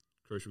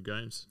crucial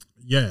games.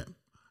 Yeah,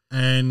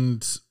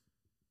 and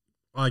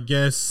I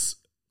guess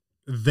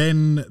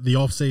then the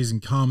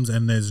offseason comes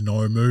and there's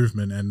no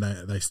movement, and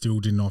they still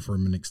didn't offer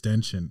him an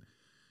extension.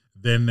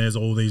 Then there's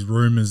all these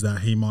rumors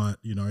that he might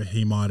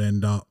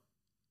end up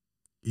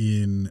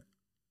in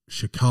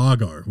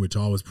Chicago, which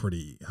I was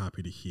pretty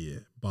happy to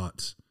hear.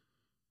 But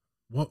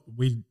what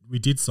we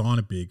did sign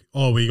a big.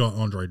 Oh, we got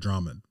Andre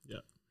Drummond.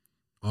 Yeah,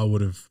 I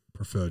would have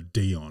preferred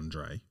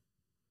DeAndre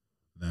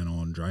than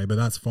Andre, but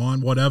that's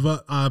fine.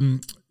 Whatever.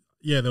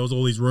 Yeah, there was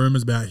all these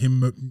rumors about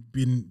him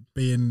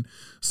being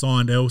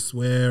signed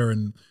elsewhere,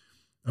 and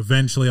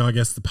eventually, I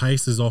guess the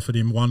Pacers offered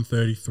him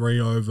 133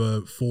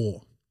 over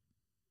 4.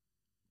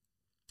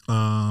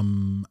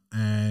 And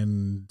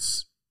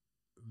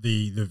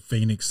the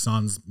Phoenix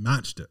Suns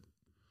matched it,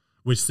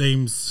 which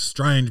seems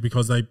strange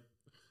because they've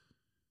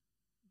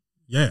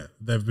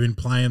been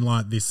playing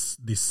like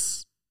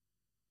this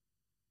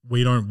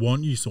we don't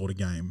want you sort of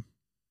game,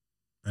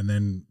 and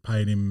then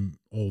paid him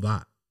all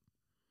that.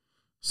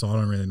 So I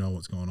don't really know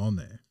what's going on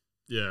there.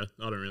 Yeah,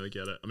 I don't really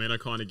get it. I mean, I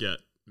kind of get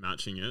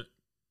matching it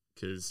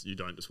because you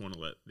don't just want to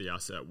let the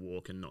asset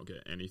walk and not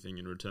get anything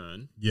in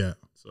return. Yeah.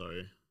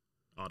 So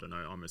I don't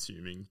know. I'm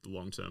assuming the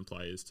long-term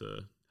play is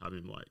to have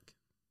him like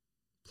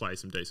play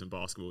some decent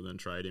basketball, then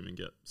trade him and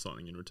get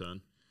something in return.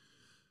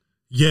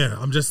 Yeah,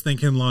 I'm just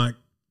thinking like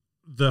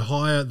the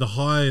higher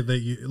that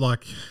you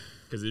like,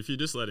 because if you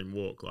just let him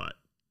walk, like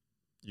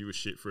you were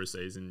shit for a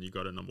season, you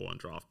got a number 1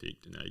 draft pick,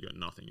 and now you got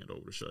nothing at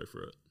all to show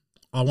for it.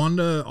 I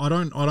wonder. I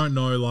don't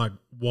know like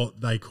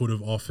what they could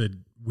have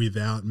offered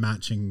without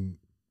matching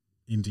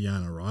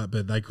Indiana, right?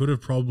 But they could have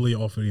probably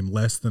offered him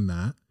less than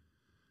that,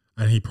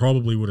 and he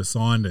probably would have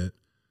signed it.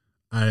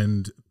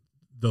 And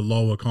the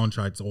lower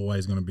contract's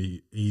always going to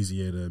be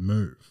easier to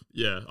move.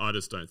 Yeah, I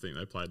just don't think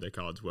they played their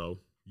cards well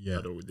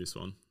at all with this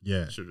one.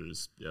 Yeah. Should have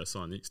just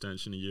signed the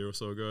extension a year or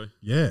so ago.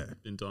 Yeah.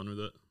 Been done with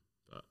it.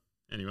 But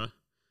anyway.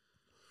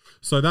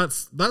 So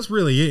that's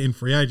really it in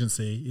free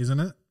agency, isn't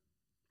it?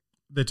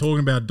 They're talking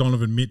about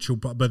Donovan Mitchell,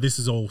 but this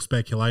is all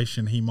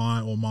speculation. He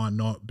might or might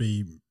not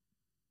be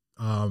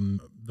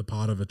the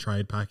part of a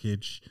trade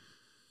package.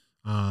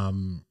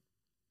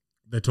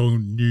 They're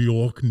talking New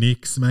York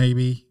Knicks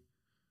maybe.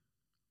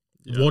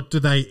 Yeah. What do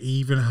they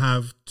even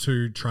have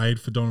to trade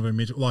for Donovan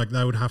Mitchell? Like,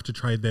 they would have to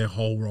trade their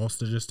whole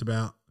roster just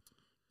about.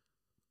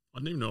 I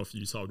don't even know if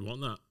Utah would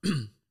want that.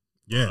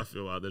 Yeah. I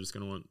feel like they're just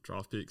going to want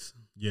draft picks.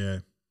 Yeah.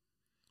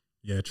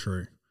 Yeah,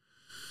 true.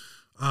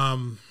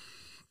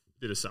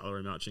 Bit of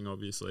salary matching,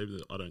 obviously,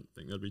 but I don't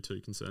think they'd be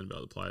too concerned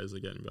about the players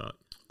they're getting back.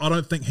 I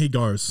don't think he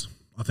goes.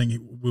 I think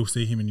we'll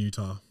see him in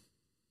Utah.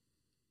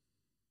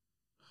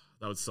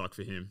 That would suck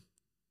for him.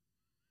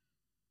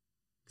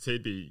 Because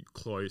he'd be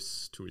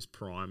close to his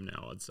prime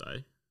now, I'd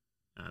say.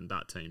 And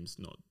that team's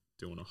not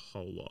doing a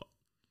whole lot.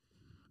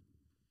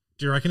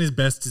 Do you reckon his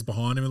best is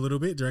behind him a little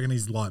bit? Do you reckon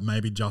he's like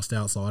maybe just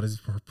outside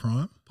his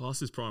prime? Past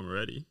his prime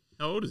already.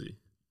 How old is he?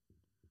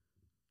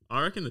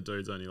 I reckon the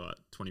dude's only like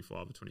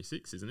 25 or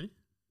 26, isn't he?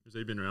 Has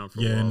he been around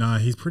for a while? Yeah, no,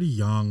 he's pretty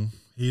young.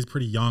 He's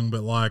pretty young,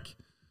 but like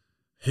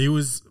he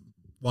was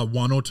like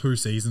 1 or 2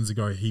 seasons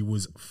ago, he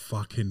was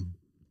fucking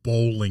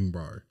bowling,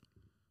 bro.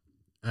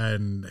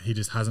 And he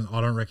just hasn't, I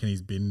don't reckon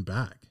he's been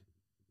back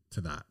to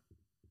that.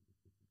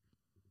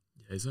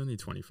 Yeah, he's only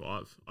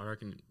 25. I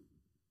reckon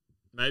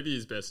maybe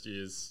his best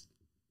years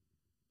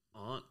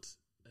aren't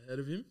ahead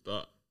of him,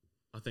 but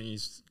I think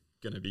he's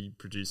going to be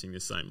producing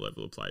this same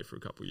level of play for a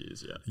couple of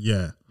years,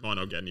 Yeah. Might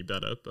not get any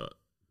better, but...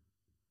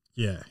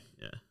 Yeah.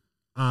 Yeah.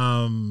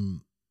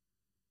 And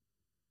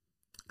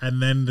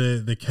then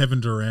the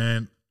Kevin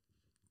Durant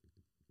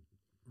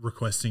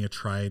requesting a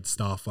trade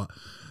stuff.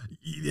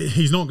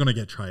 He's not going to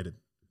get traded.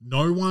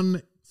 No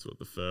one. It's what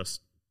the first.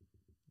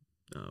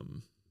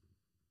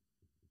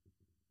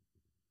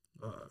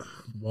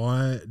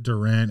 Why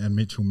Durant and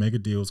Mitchell mega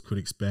deals could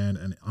expand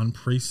an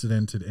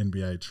unprecedented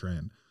NBA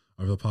trend.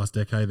 Over the past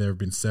decade, there have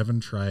been 7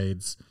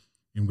 trades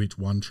in which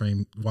one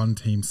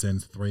team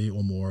sends 3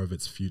 or more of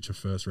its future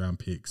first-round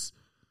picks.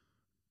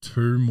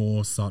 2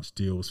 more such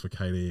deals for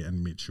KD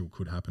and Mitchell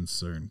could happen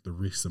soon. The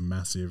risks are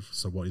massive,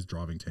 so what is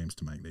driving teams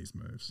to make these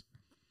moves?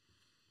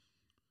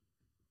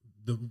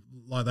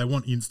 They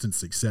want instant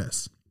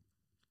success.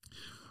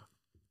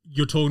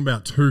 You're talking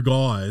about 2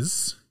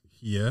 guys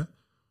here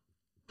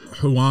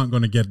who aren't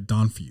going to get it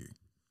done for you.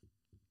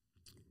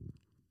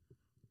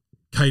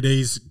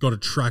 KD's got a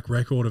track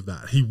record of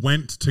that. He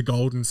went to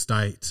Golden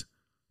State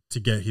to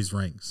get his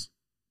rings.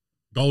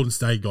 Golden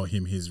State got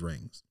him his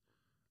rings.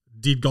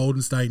 Did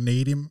Golden State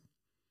need him?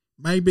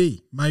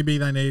 Maybe. Maybe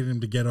they needed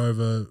him to get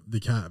over the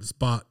Cavs,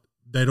 but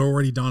they'd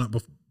already done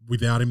it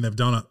without him. They've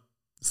done it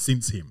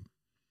since him.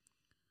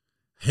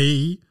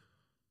 He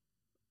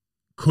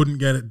couldn't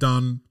get it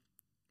done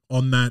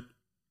on that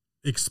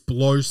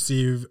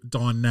explosive,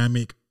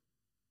 dynamic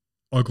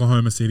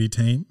Oklahoma City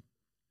team.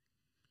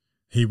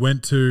 He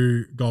went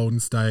to Golden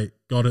State,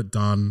 got it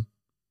done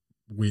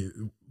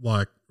with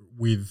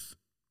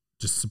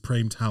just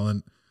supreme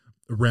talent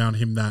around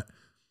him that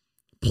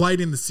played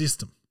in the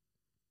system,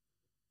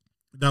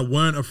 that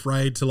weren't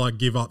afraid to like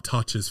give up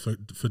touches for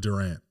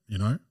Durant, you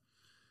know?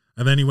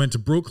 And then he went to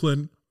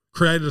Brooklyn,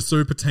 created a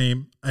super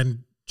team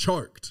and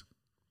choked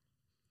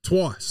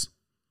twice.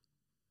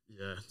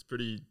 Yeah, it's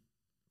pretty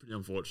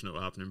unfortunate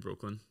what happened in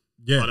Brooklyn.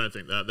 Yeah. I don't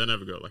think they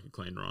never got like a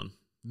clean run.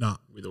 Nah.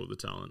 With all the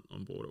talent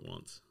on board at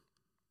once.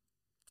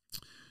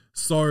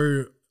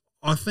 So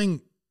I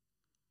think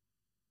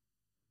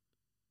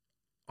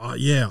I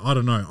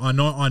don't know. I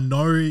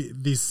know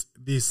this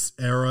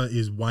era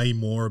is way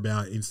more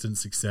about instant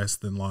success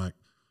than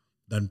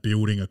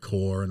building a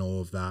core and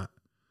all of that.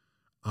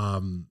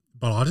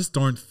 But I just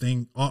don't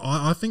think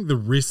I think the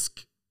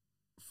risk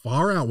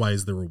far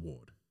outweighs the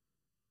reward.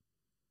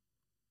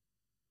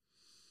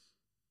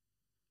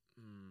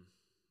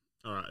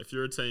 All right, if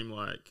you're a team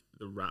like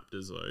the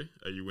Raptors, though,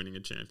 are you winning a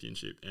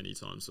championship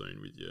anytime soon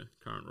with your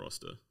current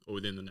roster, or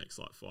within the next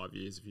 5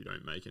 years if you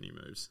don't make any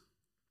moves?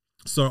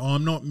 So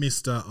I'm not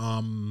Mr.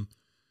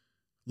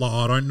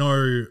 I don't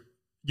know.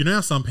 You know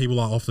how some people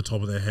off the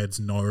top of their heads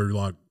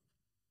know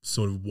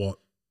sort of what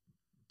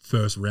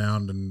first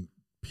round and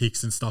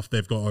picks and stuff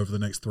they've got over the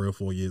next 3 or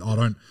 4 years. I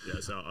don't. Yeah,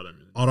 so I don't.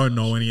 Really I don't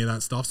know any of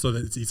that stuff, so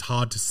it's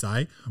hard to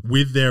say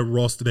with their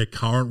roster, their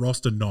current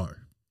roster. No.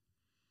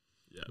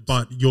 Yeah,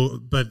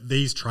 but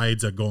these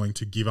trades are going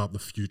to give up the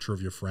future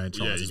of your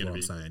franchise. Is what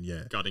I'm saying.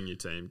 Yeah, gutting your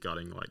team,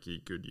 gutting your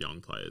good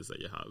young players that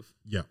you have.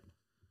 Yeah,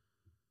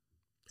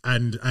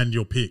 and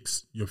your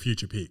picks, your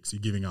future picks,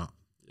 you're giving up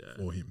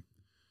for him.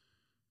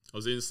 I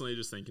was instantly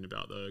just thinking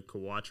about the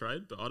Kawhi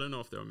trade, but I don't know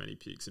if there were many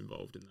picks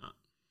involved in that.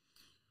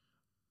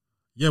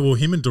 Yeah, well,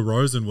 him and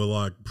DeRozan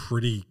were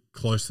pretty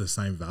close to the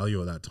same value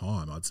at that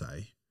time, I'd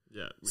say.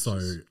 Yeah, which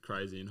is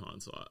crazy in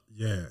hindsight.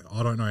 Yeah,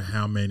 I don't know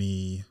how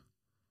many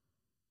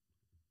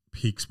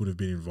picks would have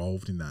been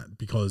involved in that,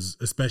 because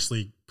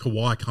especially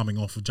Kawhi coming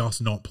off of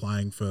just not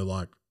playing for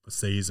a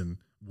season,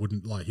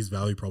 wouldn't like his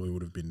value probably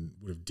would have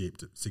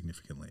dipped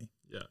significantly.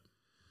 Yeah.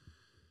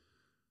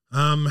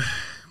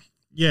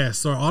 Yeah.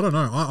 So I don't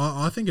know.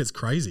 I think it's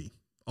crazy.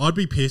 I'd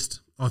be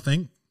pissed. I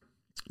think.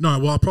 No.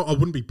 Well, I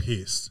wouldn't be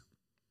pissed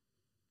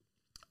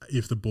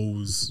if the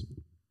Bulls,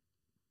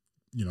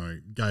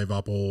 gave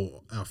up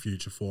all our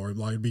future for him.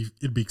 Like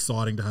it'd be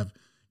exciting to have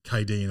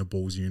KD in a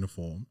Bulls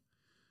uniform,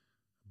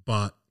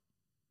 but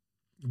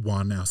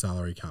one, our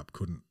salary cap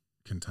couldn't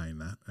contain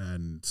that,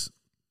 and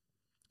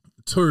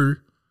two,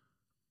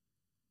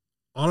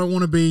 I don't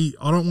want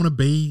to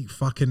be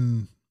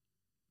fucking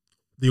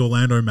the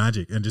Orlando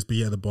Magic and just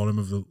be at the bottom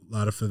of the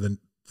ladder for the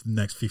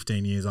next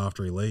 15 years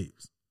after he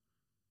leaves.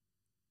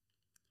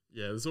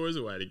 Yeah, there's always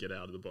a way to get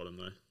out of the bottom,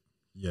 though.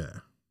 Yeah.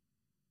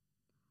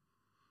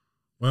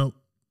 Well,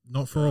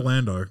 not for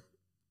Orlando.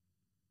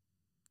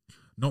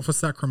 Not for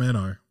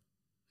Sacramento.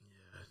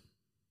 Yeah.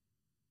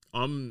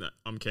 I'm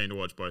keen to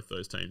watch both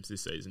those teams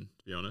this season,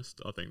 to be honest.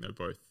 I think they've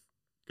both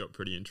got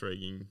pretty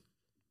intriguing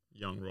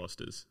young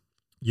rosters.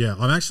 Yeah,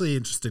 I'm actually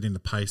interested in the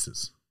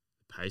Pacers.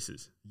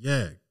 Pacers?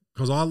 Yeah,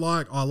 because I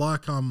like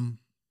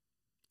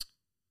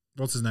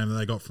what's his name that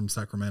they got from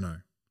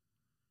Sacramento?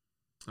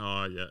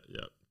 Oh, yeah.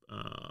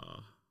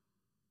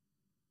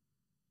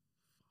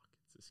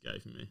 It's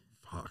escaping me.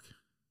 Fuck.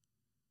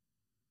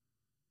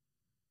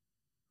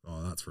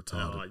 Oh, that's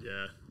retarded. Oh,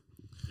 yeah.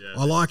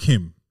 I like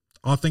him.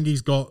 I think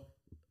he's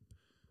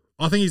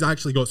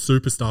actually got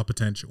superstar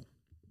potential.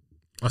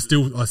 I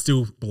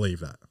still believe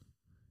that.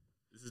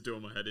 This is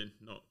doing my head in,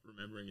 not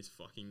remembering his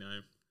fucking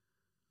name.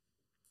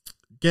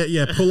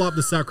 Pull up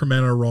the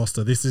Sacramento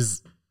roster. This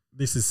is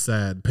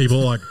sad.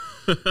 People are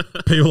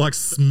like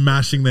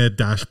smashing their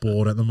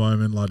dashboard at the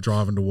moment, like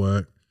driving to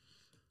work.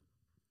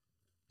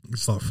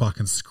 Just like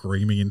fucking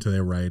screaming into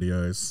their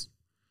radios.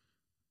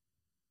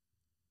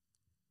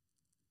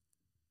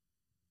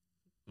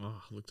 Oh,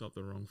 I looked up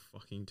the wrong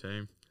fucking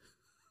team.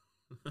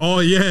 Oh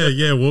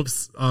yeah.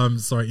 Whoops.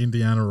 Sorry,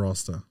 Indiana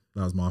roster.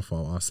 That was my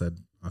fault. I said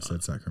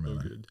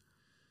Sacramento. Good.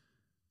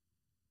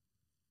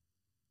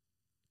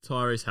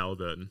 Tyrese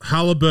Halliburton.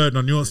 Halliburton.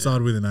 I knew it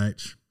started with an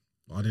H.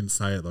 I didn't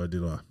say it though,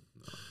 did I? No.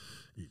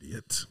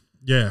 Idiot.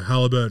 Yeah,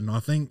 Halliburton. I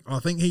think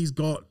he's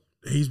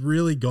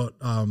really got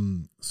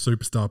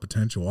superstar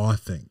potential, I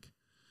think.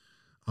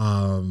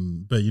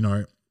 But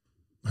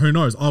who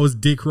knows? I was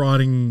dick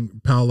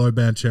riding Paolo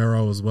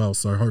Banchero as well,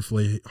 so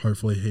hopefully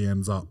he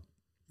ends up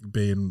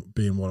being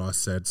what I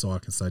said, so I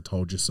can say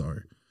told you so.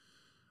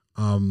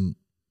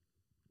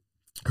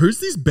 Who's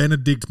this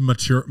Benedict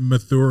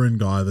Mathurin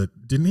guy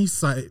that didn't he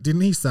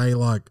say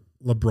like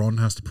LeBron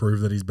has to prove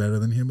that he's better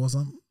than him or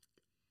something?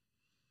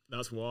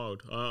 That's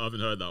wild. I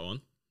haven't heard that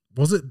one.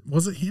 Was it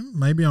him?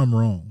 Maybe I'm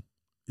wrong.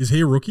 Is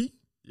he a rookie?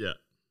 Yeah.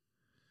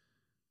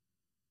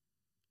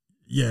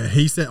 Yeah,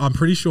 he said. I'm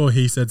pretty sure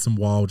he said some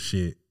wild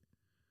shit.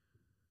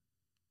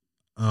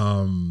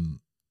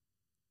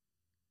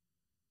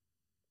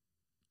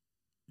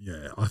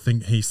 Yeah, I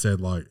think he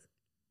said like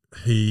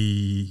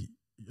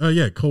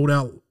called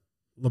out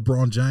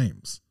LeBron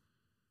James.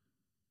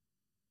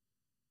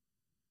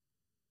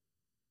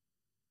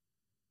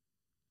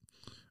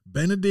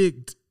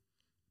 Benedict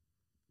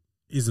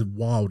is a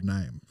wild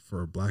name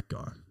for a black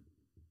guy.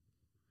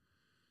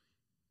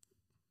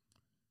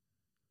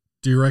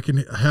 Do you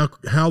reckon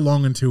how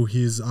long until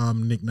his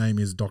nickname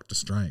is Doctor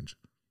Strange?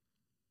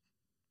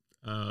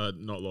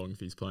 Not long if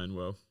he's playing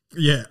well.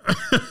 Yeah.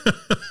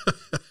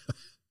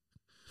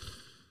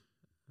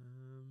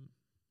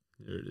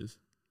 Here it is.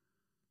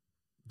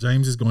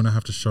 James is going to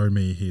have to show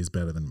me he is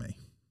better than me.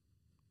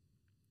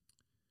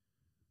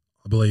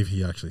 I believe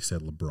he actually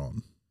said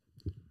LeBron.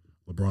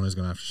 LeBron is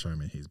going to have to show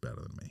me he's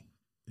better than me.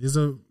 He's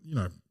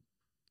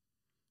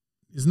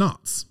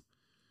nuts.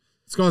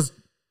 This guy's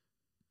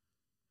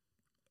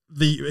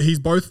he's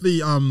both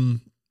the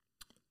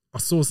I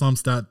saw some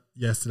stat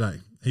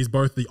yesterday. He's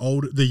both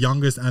the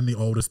youngest and the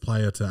oldest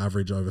player to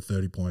average over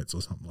 30 points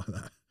or something like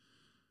that.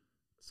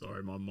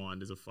 Sorry, my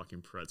mind is a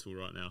fucking pretzel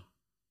right now.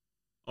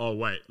 Oh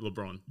wait,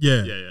 LeBron.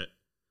 Yeah.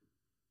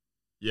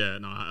 Yeah,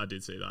 no, I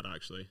did see that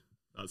actually.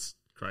 That's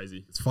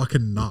crazy. It's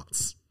fucking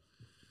nuts.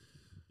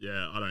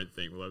 Yeah, I don't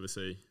think we'll ever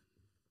see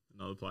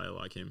another player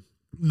like him.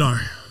 No.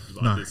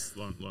 This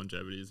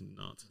longevity is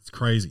nuts. It's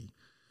crazy.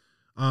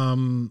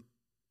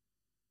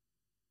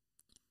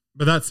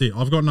 But that's it.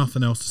 I've got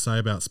nothing else to say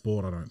about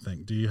sport, I don't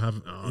think. Do you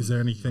have is there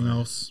anything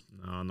else?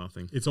 No,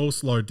 nothing. It's all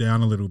slowed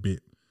down a little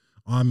bit.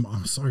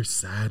 I'm so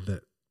sad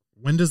that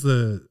when does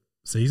the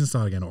season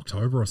start again?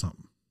 October or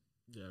something?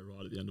 Yeah,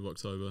 right at the end of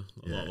October.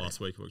 Like last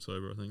week of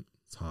October, I think.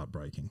 It's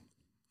heartbreaking.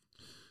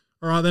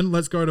 All right, then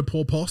let's go to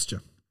poor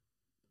posture.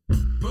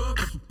 Poor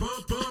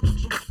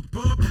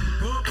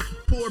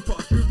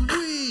posture of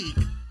the week.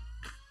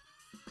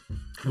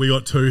 We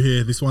got two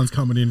here. This one's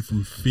coming in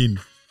from Finn.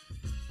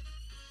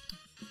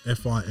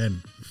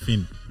 Fin.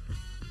 Finn.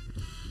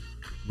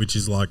 Which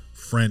is like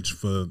French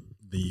for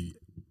the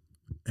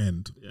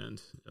end. The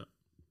end, yeah.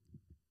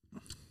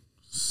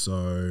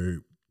 So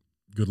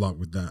good luck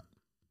with that.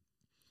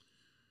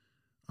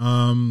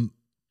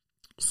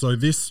 So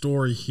this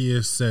story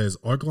here says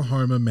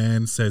Oklahoma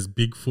man says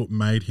Bigfoot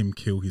made him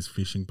kill his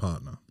fishing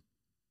partner.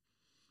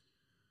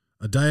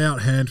 A day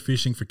out hand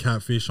fishing for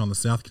catfish on the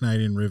South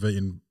Canadian River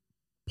in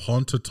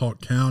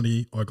Pontotoc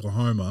County,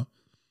 Oklahoma,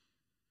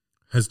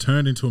 has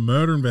turned into a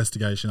murder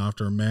investigation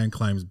after a man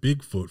claims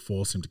Bigfoot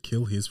forced him to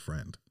kill his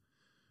friend.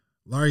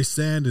 Larry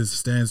Sanders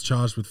stands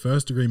charged with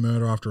first-degree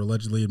murder after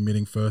allegedly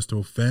admitting first to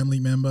a family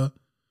member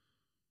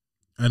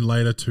and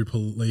later to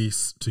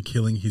police to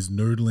killing his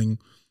noodling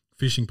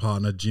fishing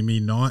partner Jimmy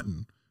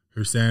Knighton,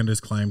 who Sanders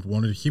claimed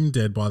wanted him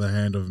dead by the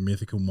hand of a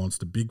mythical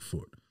monster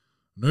Bigfoot.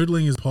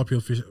 Noodling is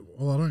popular fish.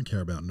 Well, I don't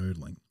care about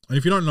noodling. And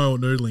if you don't know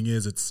what noodling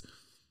is, it's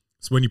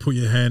when you put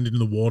your hand in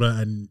the water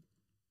and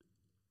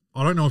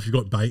I don't know if you've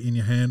got bait in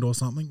your hand or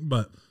something,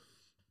 but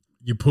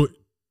you put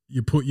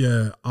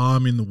your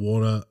arm in the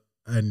water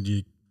and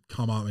you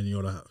come up and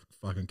you got a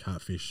fucking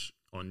catfish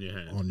on your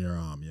hand, on your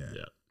arm. Yeah,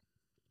 yeah,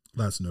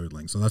 that's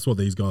noodling. So that's what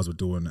these guys were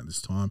doing at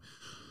this time.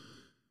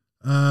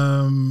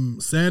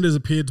 Sanders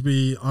appeared to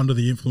be under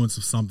the influence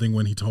of something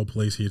when he told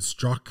police he had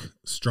struck,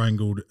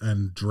 strangled,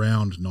 and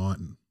drowned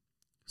Knighton.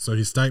 So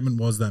his statement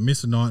was that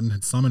Mr. Knighton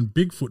had summoned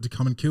Bigfoot to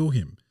come and kill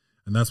him,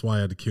 and that's why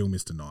he had to kill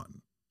Mr.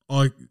 Knighton.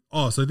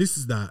 So this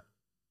is that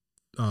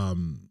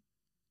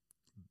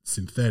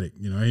synthetic,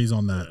 you know, he's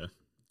on that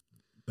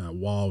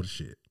wild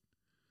shit.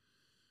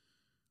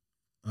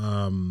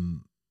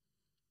 And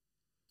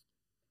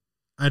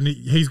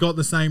he's got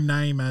the same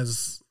name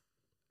as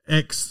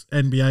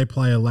ex-NBA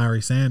player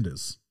Larry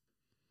Sanders.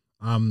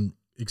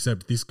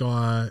 Except this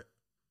guy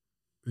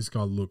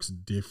looks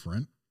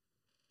different.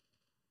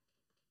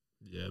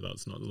 Yeah,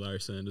 that's not the Larry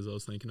Sanders I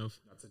was thinking of.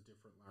 That's a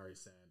different Larry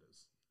Sanders.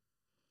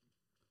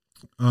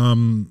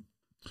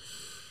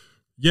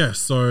 Yeah,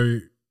 so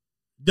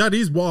that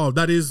is wild.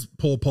 That is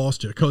poor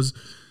posture. Because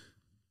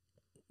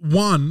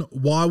one,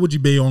 why would you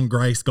be on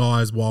gray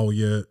skies while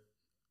you're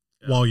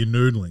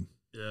noodling?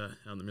 Yeah,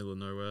 out in the middle of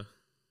nowhere.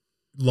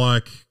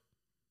 Like,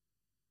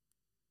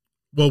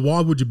 well,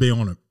 why would you be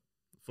on it?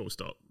 Full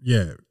stop.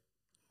 Yeah,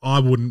 I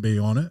wouldn't be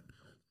on it.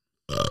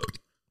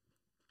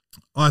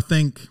 I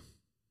think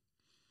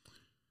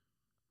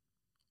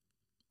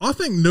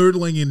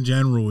noodling in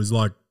general is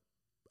like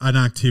an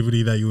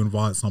activity that you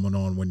invite someone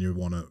on when you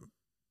want to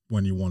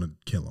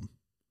kill them.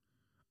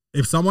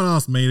 If someone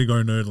asked me to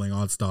go noodling,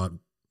 I'd start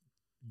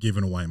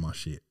giving away my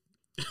shit.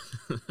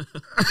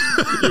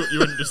 You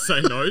wouldn't just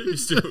say no. You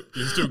still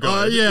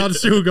go. Yeah, I'd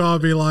still go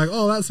and be like,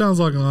 "Oh, that sounds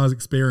like a nice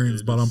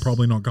experience," but I'm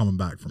probably not coming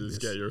back from this.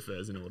 Just get your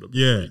affairs in order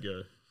before you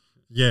go.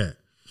 Yeah.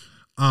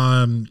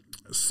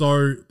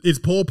 So it's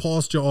poor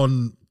posture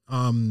on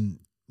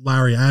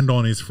Larry and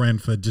on his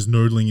friend for just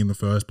noodling in the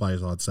first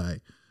place, I'd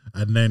say,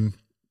 and then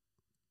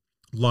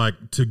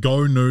like to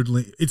go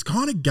noodling. It's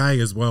kind of gay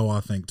as well,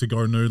 I think, to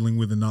go noodling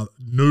with another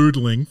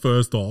noodling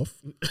first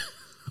off.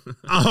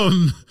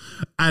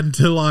 And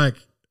to like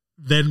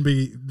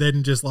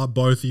then just like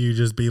both of you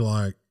just be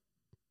like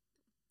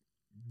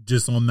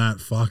just on that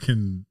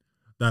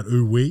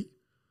ooh-wee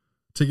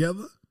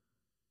together,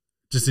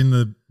 just in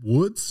the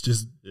woods,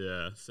 just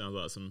sounds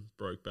like some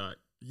broke back.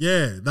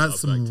 Yeah,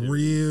 that's some activity.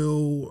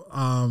 real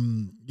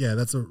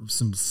that's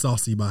some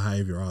sussy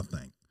behavior, I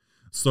think.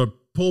 So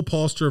poor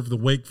posture of the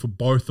week for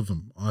both of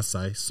them, I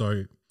say.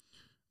 So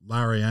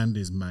Larry and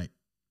his mate.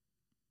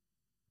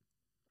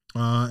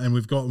 And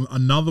we've got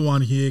another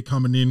one here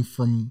coming in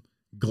from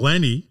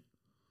Glennie.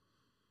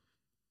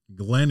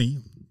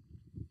 And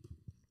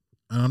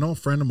I know a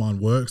friend of mine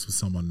works with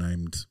someone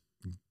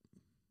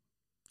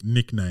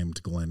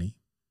nicknamed Glennie.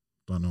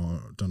 Don't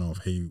know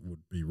if he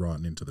would be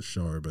writing into the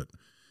show, but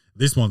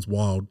this one's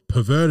wild.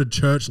 Perverted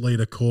church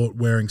leader caught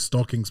wearing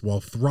stockings while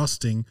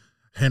thrusting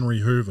Henry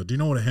Hoover. Do you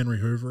know what a Henry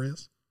Hoover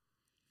is?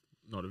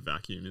 Not a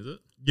vacuum, is it?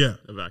 Yeah.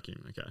 A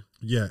vacuum, okay.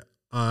 Yeah.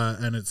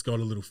 And it's got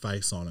a little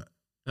face on it.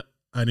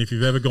 And if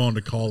you've ever gone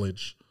to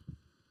college,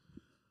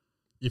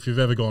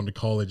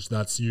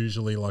 that's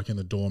usually like in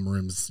the dorm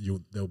rooms,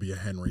 there'll be a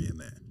Henry in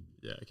there.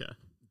 Yeah, okay.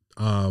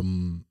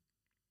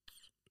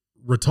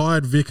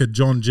 Retired vicar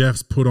John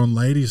Jeffs put on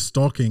ladies'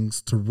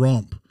 stockings to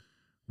romp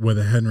with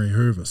a Henry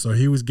Hoover. So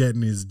he was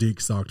getting his dick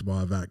sucked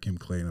by a vacuum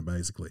cleaner,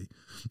 basically.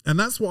 And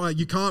that's why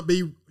you can't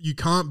be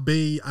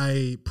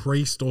a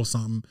priest or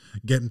something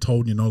getting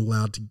told you're not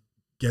allowed to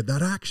get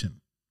that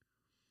action.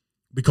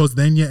 Because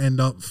then you end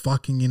up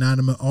fucking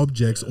inanimate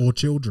objects or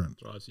children.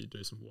 Right, so you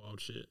do some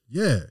wild shit.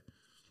 Yeah.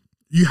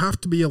 You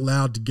have to be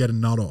allowed to get a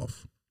nut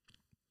off.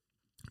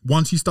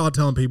 Once you start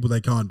telling people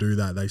they can't do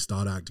that, they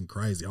start acting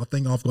crazy. I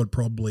think I've got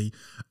probably,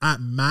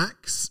 at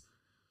max,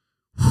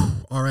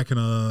 I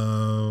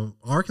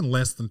reckon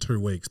less than 2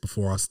 weeks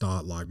before I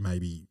start like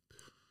maybe,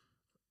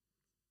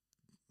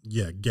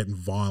 getting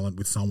violent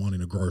with someone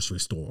in a grocery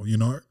store, you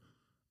know?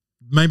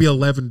 Maybe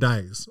 11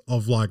 days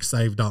of like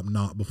saved up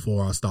nut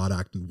before I start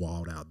acting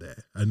wild out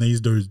there. And these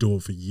dudes do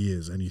it for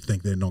years and you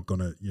think they're not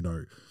going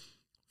to,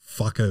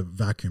 fuck a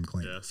vacuum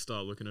cleaner. Yeah,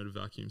 start looking at a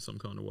vacuum some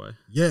kind of way.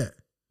 Yeah.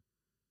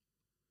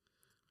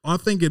 I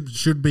think it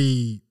should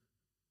be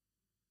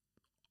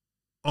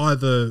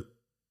either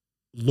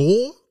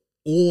law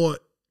or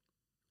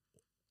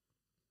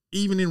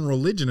even in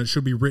religion, it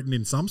should be written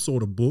in some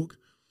sort of book.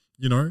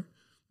 You know,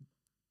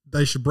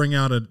 they should bring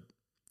out a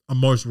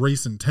most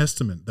recent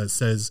testament that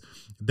says,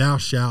 "Thou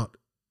shalt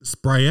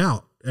spray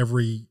out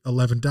every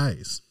 11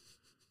 days."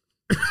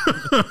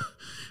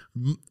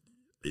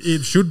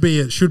 It should be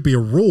a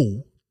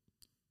rule,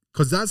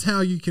 because that's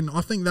how you can.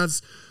 I think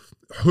that's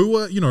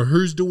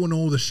who's doing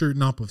all the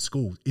shooting up of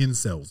schools?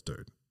 Incels,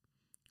 dude.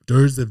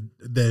 Dudes,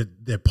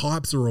 their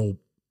pipes are all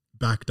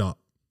backed up.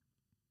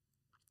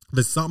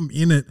 There's something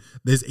in it.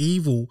 There's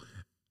evil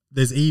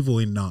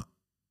in nut,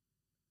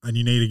 and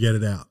you need to get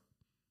it out.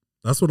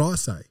 That's what I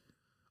say.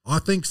 I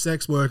think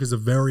sex workers are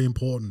very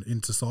important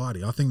in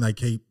society. I think they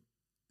keep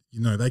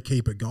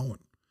it going.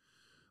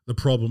 The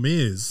problem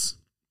is,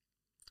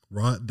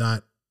 right,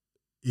 that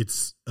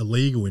it's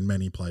illegal in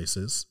many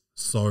places,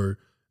 so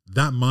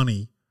that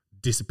money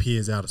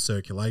disappears out of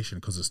circulation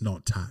because it's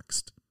not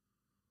taxed.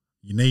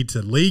 You need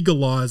to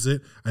legalize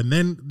it, and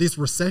then this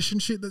recession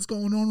shit that's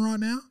going on right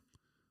now,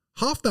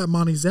 half that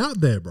money's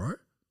out there, bro.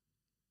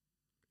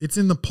 It's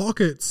in the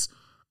pockets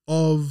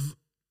of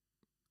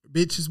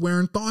bitches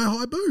wearing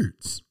thigh-high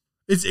boots.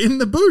 It's in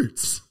the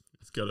boots.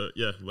 It's got to,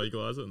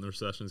 legalize it, and the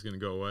recession's going to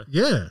go away.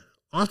 Yeah.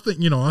 I think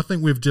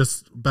we've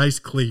just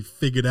basically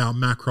figured out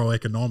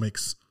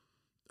macroeconomics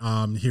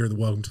here at the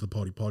Welcome to the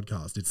Potty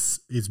podcast.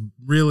 It's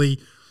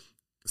really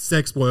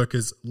sex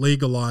workers,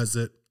 legalize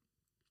it.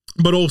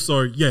 But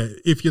also,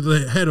 if you're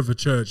the head of a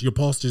church, your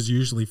posture's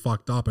usually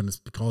fucked up, and it's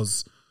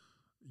because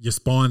your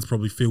spine's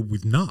probably filled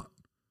with nut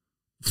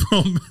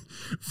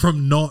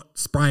from not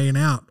spraying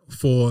out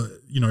for,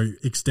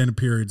 extended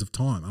periods of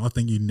time. I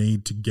think you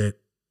need to get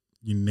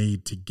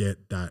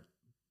that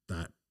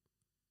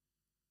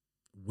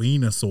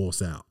wiener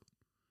sauce out.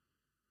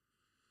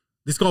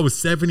 This guy was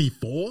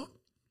 74.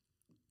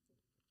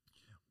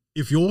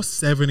 If you're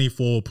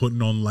 74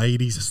 putting on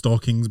ladies'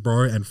 stockings,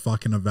 bro, and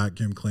fucking a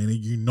vacuum cleaner,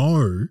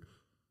 you're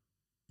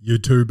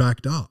too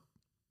backed up.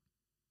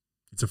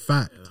 It's a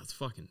fact. Yeah, that's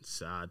fucking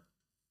sad.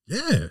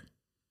 Yeah.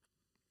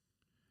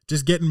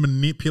 Just getting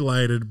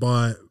manipulated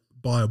by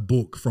a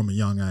book from a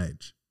young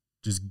age.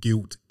 Just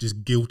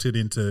guilted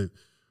into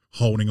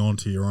holding on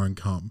to your own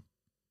cum.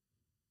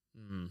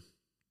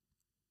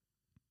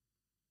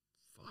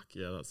 Fuck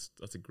yeah,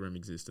 that's a grim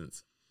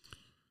existence.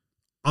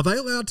 Are they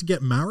allowed to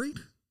get married?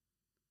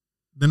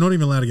 They're not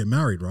even allowed to get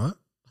married, right?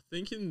 I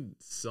think in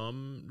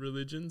some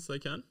religions they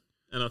can.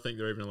 And I think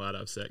they're even allowed to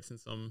have sex in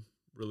some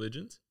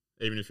religions,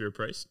 even if you're a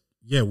priest.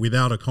 Yeah,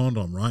 without a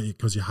condom, right?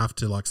 Because you have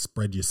to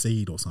spread your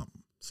seed or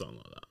something. Something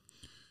like that.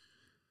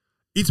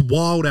 It's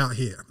wild out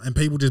here, and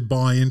people just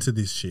buy into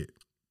this shit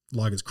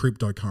like it's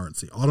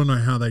cryptocurrency. I don't know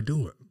how they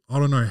do it. I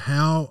don't know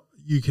how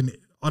you can.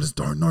 I just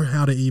don't know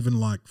how to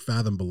even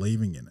fathom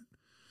believing in it.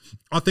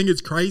 I think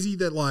it's crazy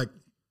that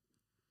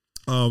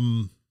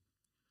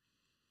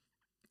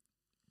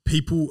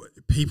people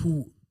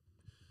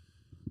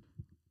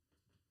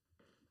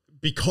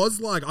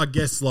because I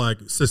guess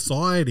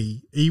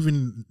society,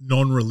 even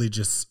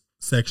non-religious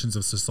sections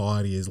of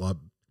society is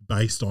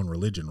based on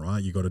religion,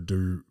 right? You got to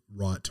do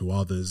right to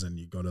others, and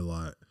you got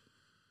to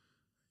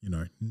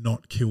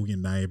not kill your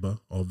neighbor,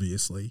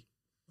 obviously.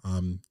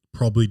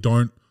 Probably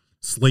don't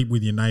sleep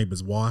with your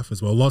neighbor's wife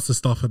as well. Lots of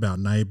stuff about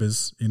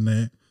neighbors in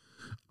there.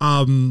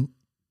 And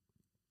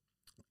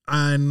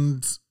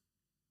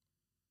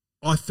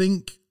I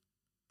think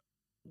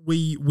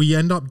we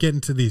end up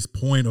getting to this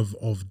point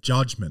of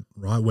judgment,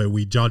 right? Where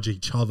we judge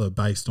each other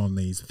based on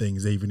these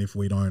things, even if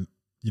we don't,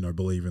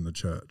 believe in the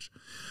church.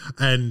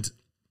 And,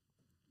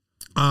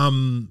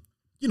 even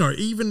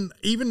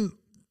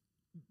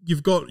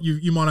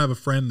you might have a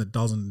friend that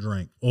doesn't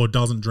drink or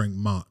doesn't drink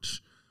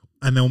much,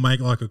 and they'll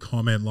make a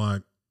comment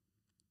like,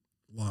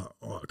 oh,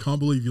 I can't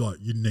believe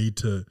you need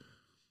to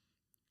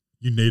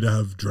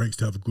have drinks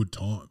to have a good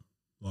time.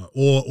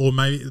 Or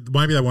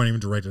maybe they won't even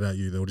direct it at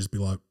you. They'll just be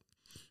like,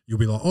 you'll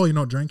be like, oh, you're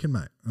not drinking,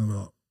 mate. And I'll be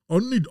like, I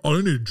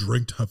don't need a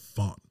drink to have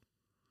fun.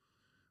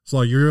 It's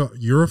like,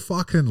 you're a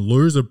fucking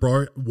loser,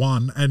 bro.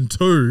 1 and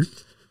 2,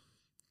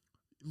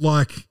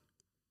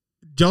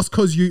 just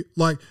because you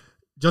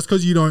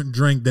don't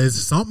drink,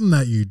 there's something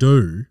that you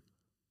do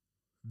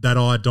that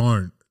I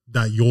don't,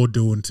 that you're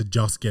doing to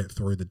just get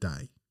through the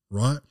day,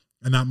 right?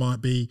 And that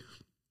might be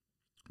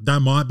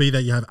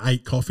that you have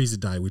 8 coffees a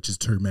day, which is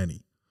too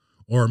many.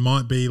 Or it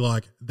might be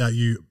that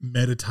you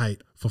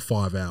meditate for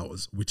 5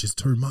 hours, which is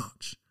too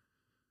much.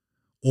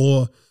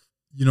 Or,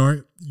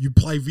 you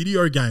play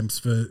video games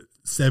for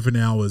 7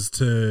 hours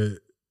to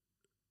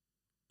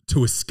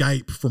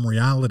escape from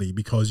reality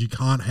because you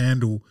can't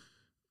handle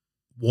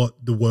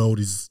what the world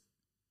is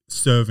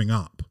serving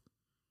up.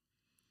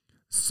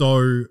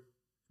 So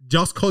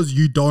just because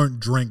you don't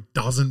drink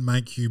doesn't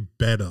make you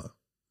better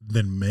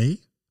than me,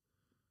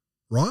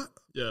 right?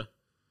 Yeah.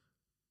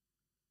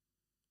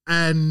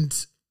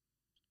 And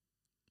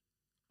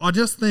I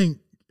just think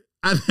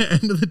at the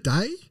end of the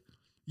day,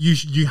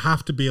 you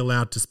have to be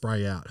allowed to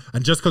spray out.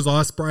 And just because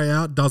I spray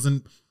out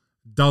doesn't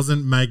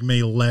make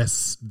me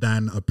less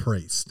than a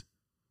priest.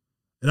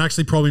 It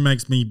actually probably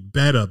makes me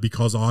better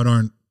because I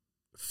don't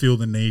feel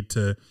the need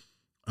to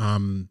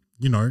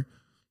you know,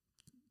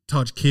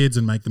 touch kids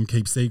and make them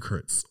keep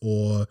secrets,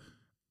 or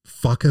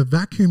fuck a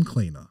vacuum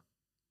cleaner.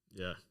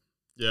 Yeah.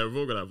 Yeah, we've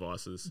all got our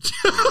vices.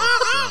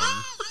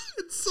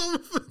 Some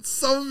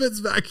of it's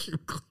vacuum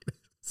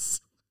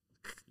cleaners.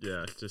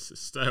 Yeah, just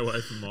stay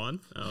away from mine.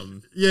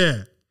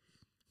 Yeah.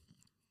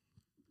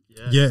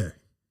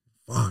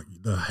 Fuck,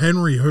 the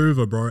Henry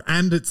Hoover, bro.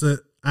 And it's a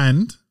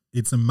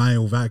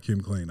male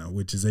vacuum cleaner,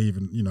 which is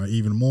even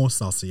more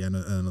sussy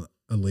and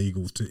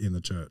illegal in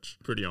the church.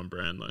 Pretty on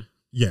brand though.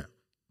 Yeah.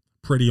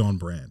 Pretty on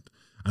brand.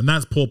 And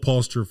that's poor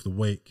posture of the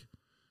week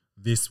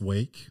this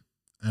week.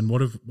 And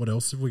what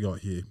else have we got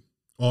here?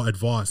 Oh,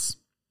 advice.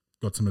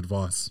 Got some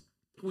advice.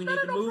 We need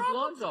to move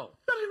Lonzo.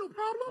 That ain't no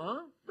problem.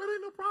 Huh? That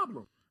ain't no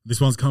problem.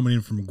 This one's coming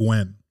in from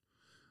Gwen.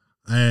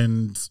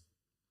 And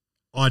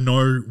I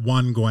know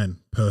one Gwen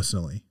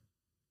personally.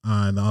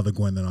 And the other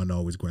Gwen that I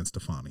know is Gwen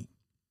Stefani.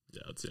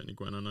 Yeah, that's the only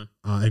Gwen I know.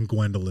 And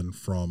Gwendolyn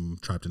from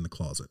Trapped in the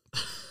Closet.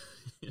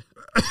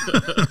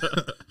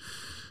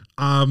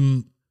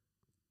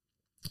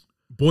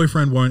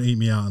 Boyfriend won't eat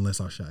me out unless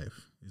I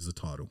shave is the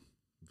title.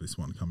 This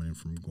one coming in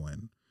from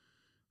Gwen.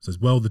 It says,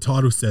 well, the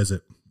title says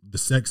it. The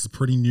sex is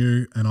pretty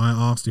new, and I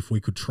asked if we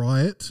could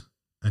try it,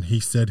 and he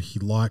said he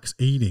likes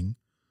eating,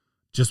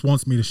 just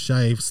wants me to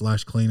shave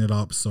 / clean it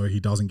up so he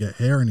doesn't get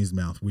hair in his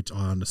mouth, which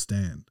I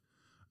understand.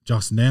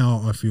 Just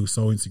now, I feel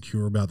so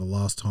insecure about the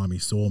last time he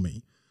saw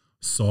me,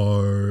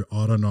 so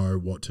I don't know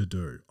what to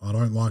do. I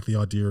don't like the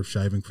idea of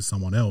shaving for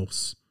someone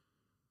else,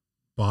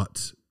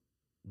 but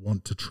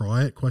want to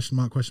try it? ?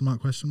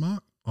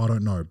 I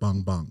don't know.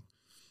 Bung bung.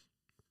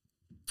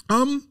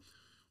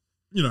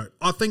 You know,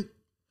 I think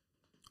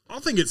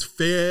it's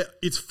fair.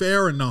 It's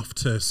fair enough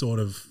to sort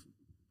of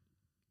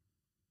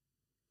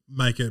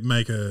make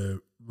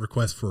a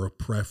request for a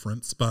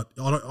preference, but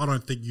I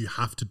don't think you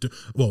have to do.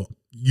 Well,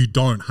 you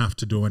don't have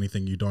to do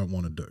anything you don't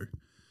want to do.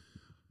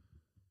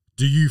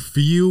 Do you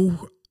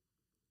feel?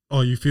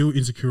 Oh, you feel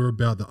insecure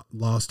about the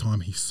last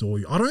time he saw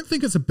you? I don't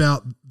think it's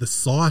about the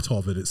sight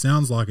of it. It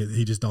sounds like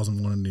he just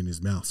doesn't want it in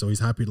his mouth, so he's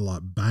happy to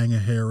like bang a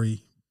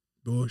hairy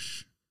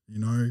bush. You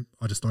know,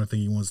 I just don't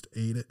think he wants to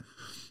eat it.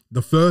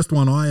 The first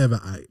one I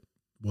ever ate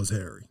was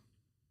hairy.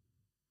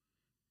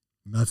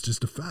 And that's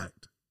just a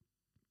fact.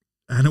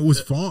 And it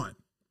was fine.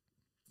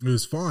 It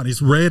was fine.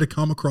 It's rare to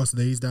come across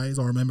these days.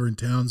 I remember in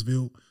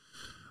Townsville,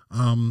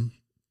 I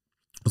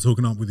was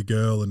hooking up with a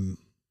girl and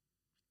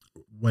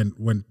went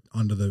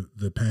under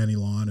the panty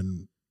line,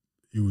 and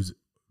it was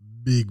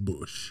big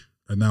bush.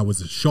 And that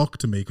was a shock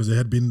to me because it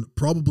had been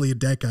probably a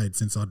decade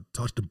since I'd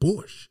touched a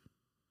bush.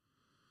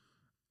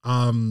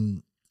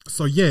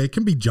 So yeah, it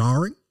can be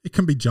jarring.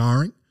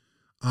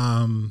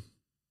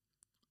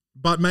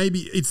 But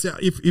maybe it's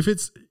if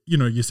it's, you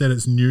know, you said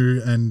it's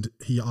new and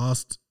you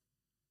asked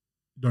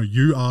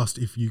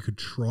if you could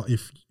try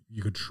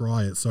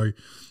it. So it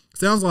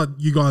sounds like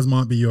you guys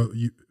might be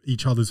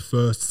each other's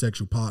first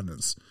sexual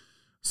partners.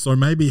 So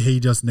maybe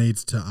he just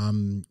needs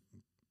to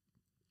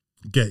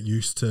get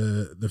used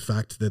to the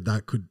fact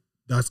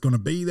that's going to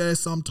be there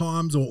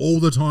sometimes or all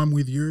the time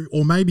with you.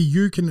 Or maybe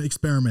you can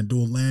experiment,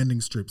 do a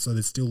landing strip so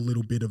there's still a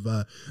little bit of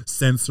a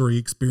sensory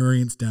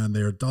experience down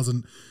there. It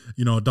doesn't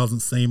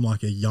seem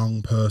like a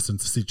young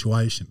person's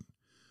situation,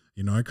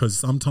 you know, because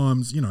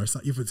sometimes, you know,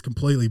 if it's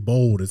completely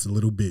bald, it's a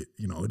little bit,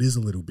 you know, it is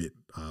a little bit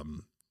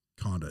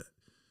kind of,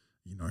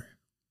 you know,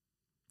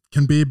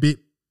 can be a bit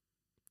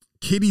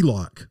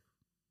kiddie-like,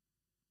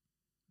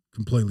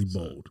 completely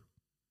bald.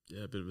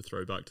 Yeah, a bit of a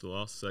throwback to the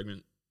last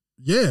segment.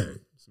 Yeah.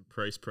 Some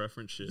priest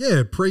preference shit.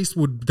 Yeah, priest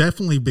would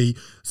definitely be.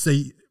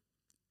 See,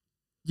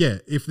 yeah,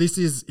 if this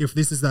is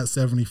that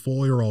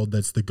 74-year-old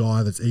that's the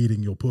guy that's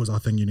eating your puss, I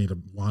think you need to,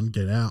 1,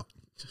 get out.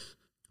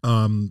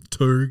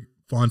 2,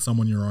 find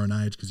someone your own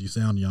age because you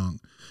sound young.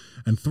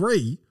 And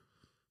 3,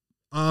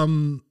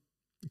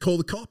 call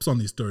the cops on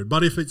this dude.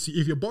 But if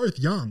you're both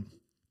young,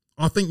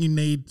 I think you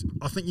need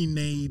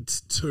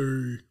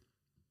to.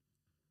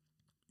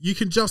 You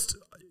can just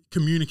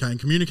communicate. And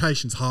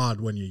communication's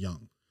hard when you're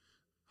young.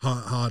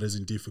 Hard as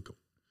in difficult.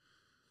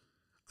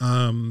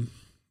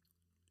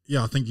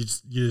 Yeah, I think you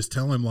just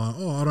tell him like,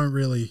 oh, I don't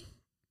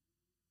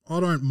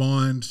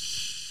mind.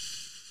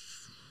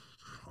 It's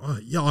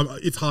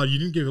hard. You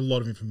didn't give a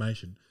lot of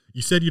information.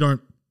 You said you don't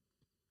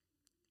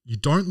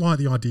like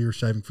the idea of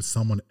shaving for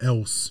someone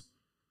else,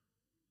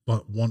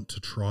 but want to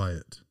try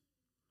it.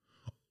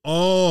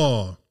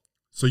 Oh,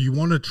 so you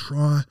want to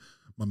try?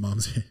 My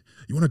mum's here.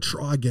 You want to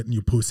try getting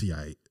your pussy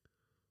ate,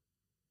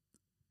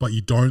 but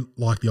you don't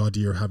like the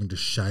idea of having to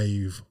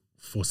shave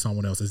for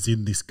someone else, as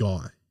in this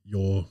guy,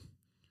 your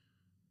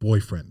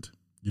boyfriend.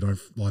 You don't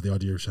like the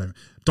idea of shaving.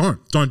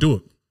 Don't do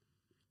it.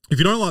 If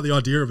you don't like the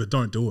idea of it,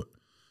 don't do it.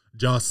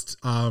 Just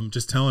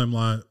tell him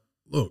like,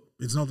 look,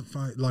 it's not the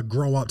fun. Like,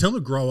 grow up. Tell him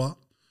to grow up.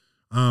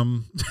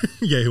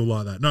 Yeah, he'll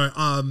like that. No,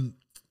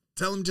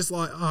 tell him just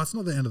like, oh, it's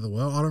not the end of the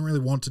world. I don't really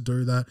want to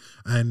do that,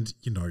 and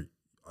you know,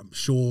 I'm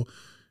sure.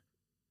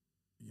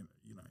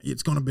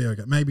 It's going to be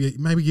okay. Maybe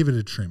give it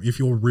a trim. If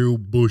you're real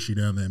bushy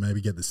down there, maybe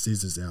get the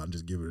scissors out and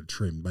just give it a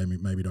trim.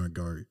 Maybe don't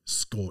go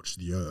scorch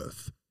the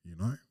earth, you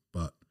know.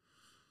 But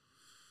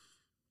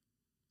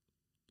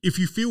if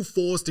you feel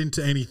forced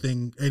into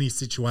anything, any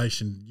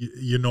situation,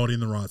 you're not in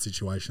the right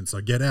situation.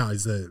 So get out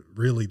is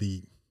really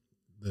the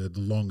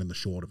long and the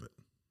short of it.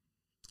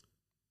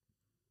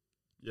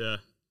 Yeah.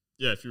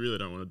 Yeah, if you really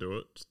don't want to do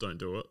it, just don't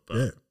do it. But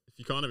if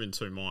you're kind of in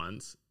two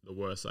minds, the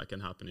worst that can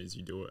happen is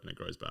you do it and it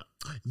grows back.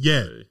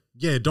 Yeah. So,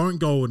 yeah, don't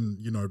go and,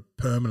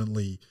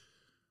 permanently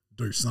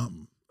do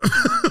something.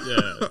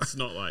 Yeah, it's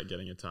not like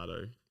getting a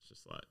tattoo. It's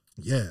just like...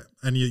 Yeah,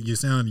 and you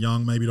sound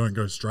young. Maybe don't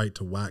go straight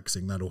to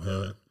waxing. That'll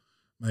hurt.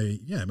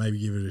 Maybe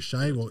give it a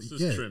shave or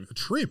trim. A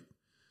trim.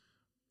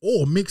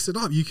 Or mix it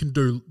up. You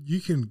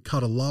can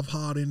cut a love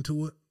heart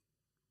into it.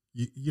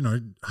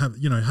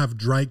 Have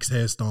Drake's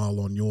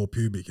hairstyle on your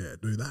pubic hair.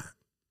 Do that.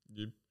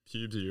 Your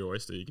pubes are your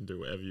oyster. You can do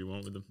whatever you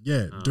want with them.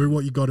 Yeah, do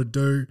what you got to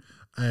do,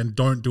 and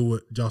don't do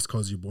it just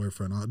because your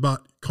boyfriend.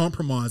 But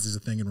compromise is a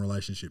thing in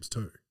relationships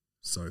too.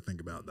 So think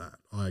about that.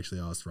 I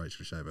actually asked Rachel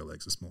to shave her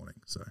legs this morning.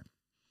 So.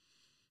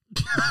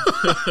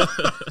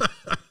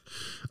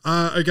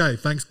 Okay,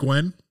 thanks,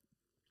 Gwen.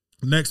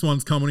 Next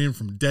one's coming in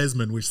from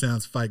Desmond, which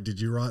sounds fake.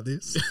 Did you write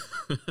this?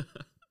 Might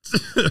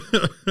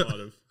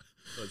have.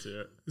 Let's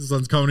hear it. This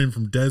one's coming in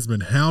from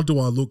Desmond. How do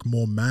I look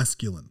more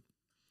masculine?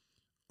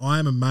 I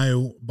am a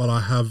male, but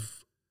I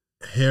have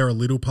hair a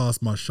little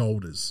past my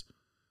shoulders.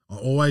 I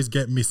always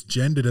get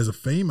misgendered as a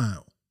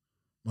female.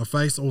 My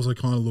face also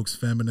kind of looks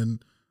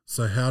feminine,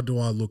 so how do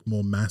I look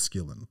more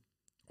masculine?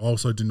 I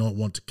also do not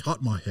want to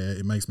cut my hair.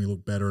 It makes me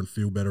look better and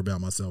feel better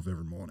about myself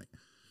every morning.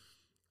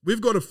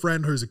 We've got a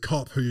friend who's a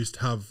cop who used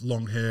to have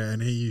long hair,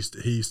 and he used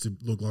to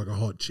look like a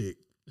hot chick.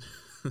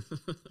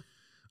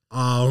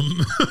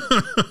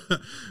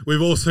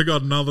 We've also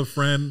got another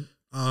friend,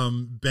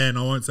 Ben,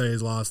 I won't say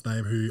his last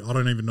name, who I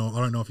don't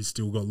know if he's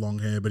still got long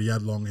hair, but he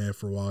had long hair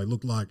for a while. He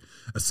looked like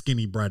a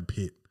skinny Brad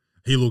Pitt.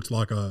 He looked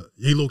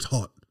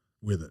hot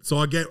with it. So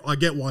I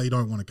get why you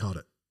don't want to cut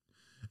it.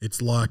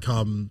 It's like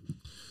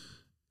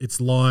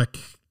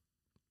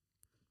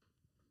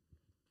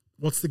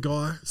what's the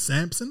guy?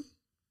 Samson?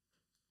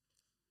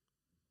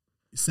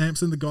 Is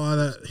Samson the guy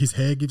that his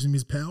hair gives him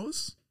his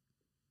powers?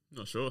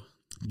 Not sure.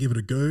 Give it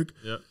a goog.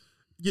 Yeah.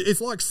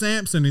 It's like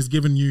Samson is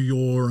giving you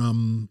your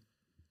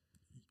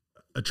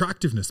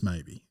attractiveness,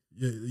 maybe.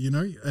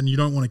 And you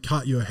don't want to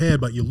cut your hair,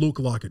 but you look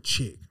like a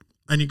chick.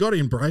 And you got to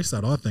embrace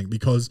that, I think,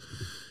 because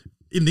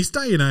in this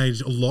day and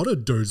age, a lot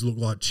of dudes look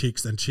like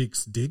chicks and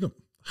chicks dig them.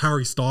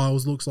 Harry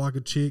Styles looks like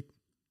a chick.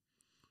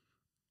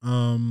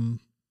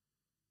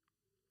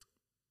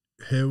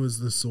 Hair was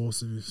the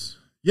source of his...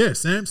 Yeah,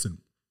 Samson.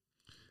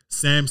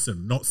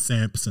 Samson, not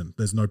Samson.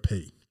 There's no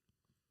P.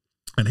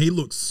 And he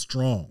looks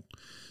strong.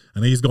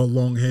 And he's got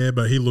long hair,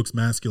 but he looks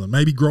masculine.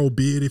 Maybe grow a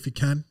beard if you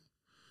can.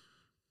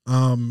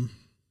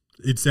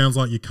 It sounds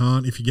like you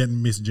can't if you're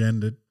getting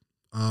misgendered.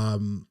 Try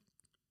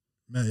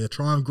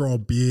and grow a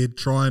beard.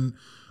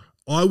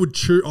 I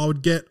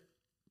would get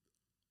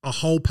a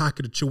whole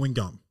packet of chewing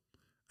gum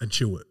and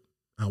chew it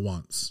at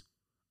once.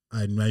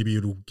 And maybe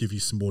it'll give you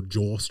some more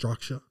jaw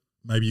structure.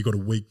 Maybe you got a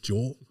weak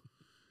jaw.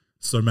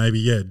 So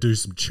maybe, do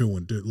some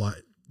chewing. Do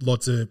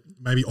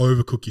maybe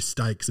overcook your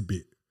steaks a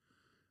bit.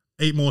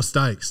 Eat more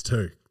steaks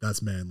too.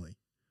 That's manly.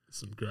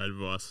 Some great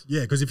advice.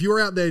 Yeah, because if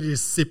you're out there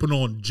just sipping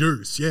on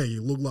juice,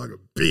 you look like a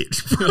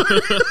bitch.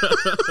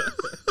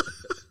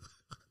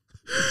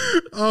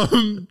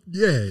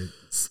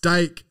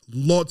 Steak,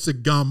 lots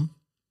of gum.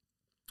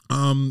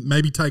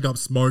 Maybe take up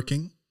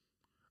smoking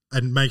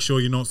and make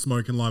sure you're not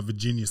smoking like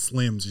Virginia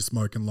Slims. You're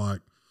smoking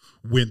like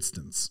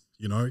Winston's.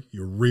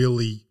 Your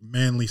really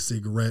manly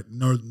cigarette.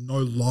 No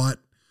light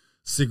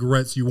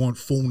cigarettes. You want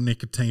full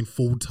nicotine,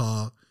 full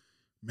tar,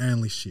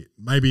 manly shit.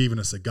 Maybe even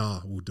a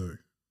cigar will do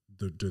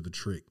the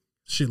trick.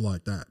 Shit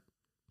like that.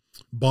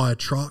 Buy a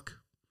truck,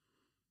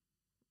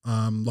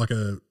 like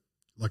a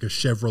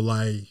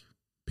Chevrolet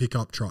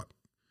pickup truck.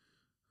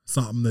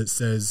 Something that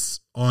says,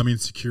 I'm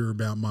insecure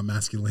about my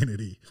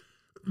masculinity.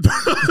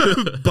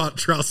 But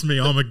trust me,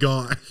 I'm a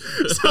guy.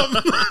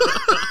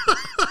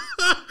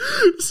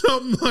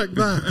 Something like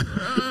that.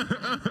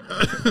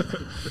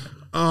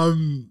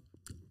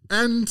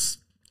 And,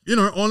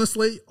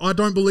 honestly, I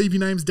don't believe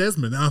your name's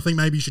Desmond. I think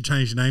maybe you should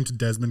change your name to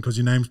Desmond because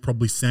your name's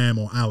probably Sam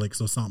or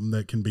Alex or something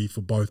that can be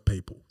for both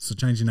people. So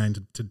change your name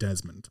to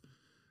Desmond.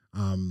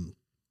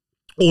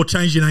 Or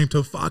change your name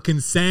to fucking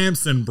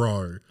Samson,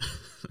 bro.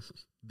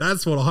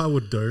 That's what I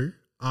would do.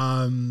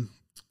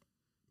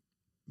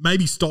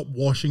 Maybe stop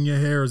washing your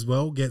hair as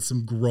well. Get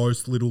some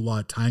gross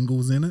little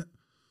tangles in it.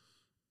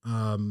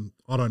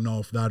 I don't know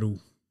if that'll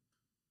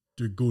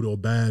do good or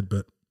bad,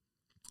 but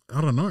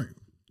I don't know.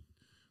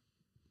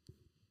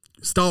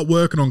 Start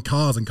working on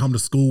cars and come to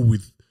school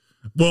with.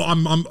 Well,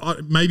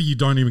 maybe you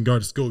don't even go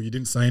to school. You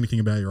didn't say anything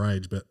about your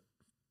age, but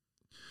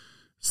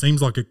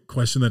seems like a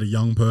question that a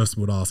young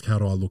person would ask. How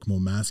do I look more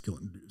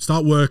masculine?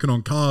 Start working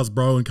on cars,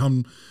 bro, and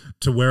come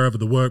to wherever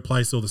the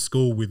workplace or the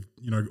school with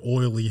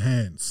oily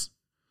hands,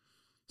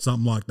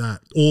 something like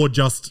that, or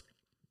just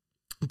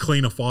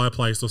clean a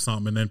fireplace or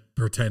something and then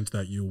pretend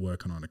that you're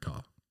working on a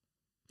car.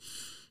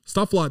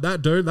 Stuff like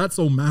that, dude. That's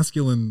all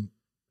masculine.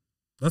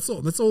 That's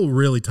all it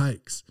really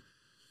takes.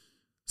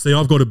 See,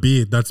 I've got a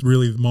beard. That's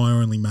really my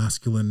only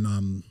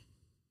masculine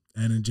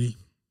energy.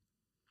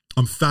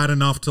 I'm fat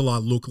enough to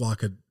like look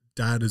like a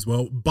dad as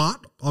well,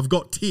 but I've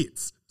got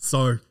tits,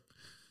 so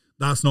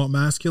that's not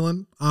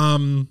masculine.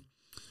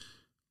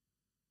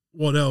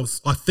 What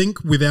else? I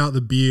think without the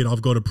beard,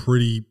 I've got a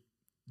pretty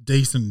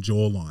decent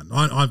jawline.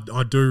 I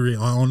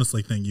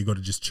honestly think you got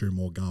to just chew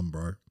more gum,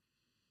 bro.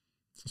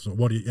 So,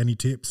 any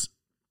tips?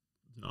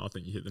 No, I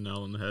think you hit the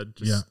nail on the head.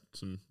 Just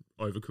some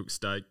overcooked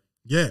steak.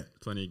 Yeah,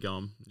 plenty of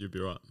gum. You'll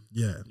be right.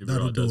 Yeah,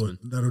 that'll do it.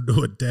 That'll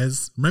do it.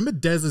 Des, remember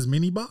Dez's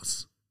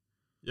minibus?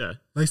 Yeah,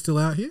 they still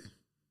out here?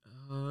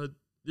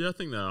 Yeah, I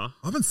think they are.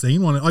 I haven't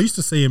seen one. I used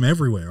to see him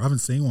everywhere. I haven't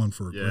seen one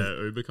for a bit.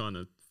 Yeah, Uber kind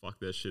of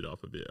fucked their shit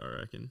up a bit, I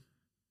reckon.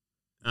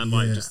 And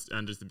just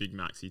the big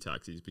maxi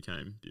taxis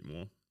became a bit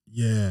more.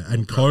 Yeah,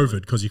 and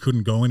COVID, because you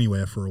couldn't go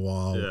anywhere for a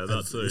while. Yeah,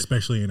 that's it.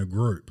 Especially in a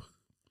group.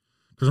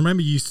 Because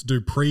remember, you used to do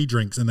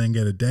pre-drinks and then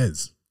get a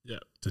Des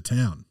to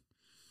town.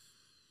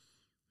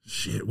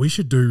 Shit, we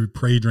should do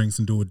pre-drinks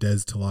and do a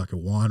Des to like a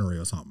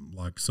winery or something.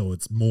 Like, so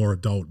it's more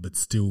adult but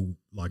still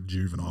like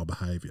juvenile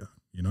behaviour,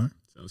 you know?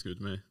 Sounds good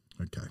to me.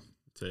 Okay.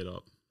 Tee it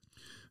up.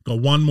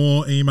 Got one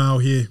more email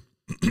here.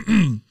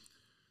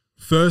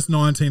 First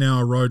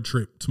 19-hour road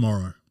trip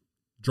tomorrow.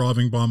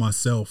 Driving by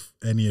myself.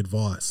 Any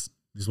advice?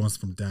 This one's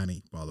from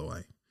Danny, by the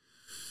way.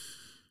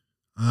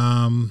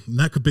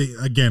 That could be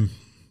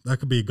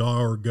a guy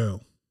or a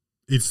girl.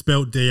 It's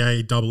spelled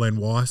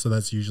D-A-N-N-Y, so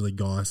that's usually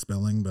guy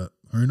spelling, but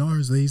who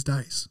knows these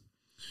days?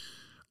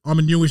 I'm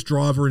a newish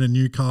driver in a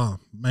new car,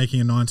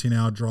 making a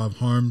 19-hour drive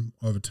home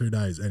over 2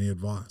 days. Any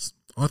advice?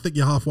 I think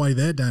you're halfway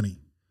there, Danny.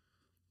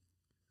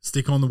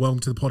 Stick on the Welcome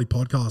to the Potty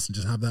podcast and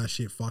just have that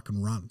shit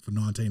fucking run for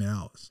 19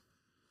 hours.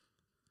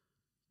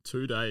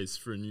 2 days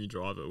for a new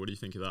driver. What do you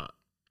think of that?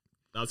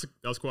 That's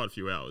quite a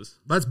few hours.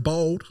 That's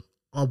bold.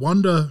 I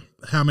wonder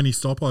how many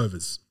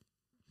stopovers.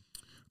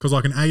 Because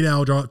like an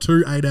 8-hour drive,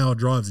 2 8-hour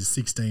drives is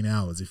 16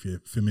 hours if you're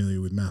familiar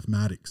with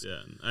mathematics.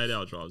 Yeah, an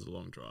 8-hour drive is a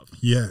long drive.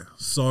 Yeah,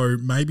 so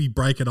maybe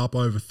break it up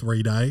over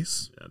 3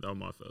 days. Yeah, that were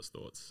my first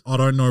thoughts. I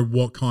don't know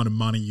what kind of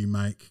money you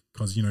make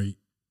because you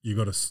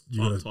got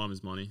to time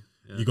is money.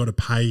 Yeah. You got to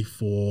pay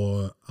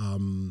for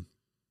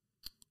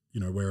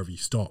wherever you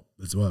stop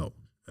as well.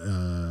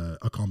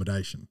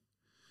 Accommodation,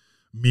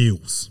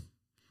 meals,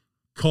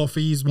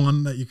 coffee is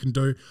one that you can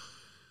do.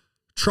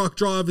 Truck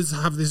drivers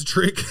have this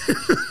trick.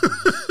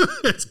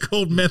 It's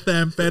called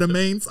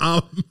methamphetamines.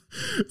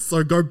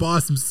 So go buy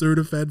some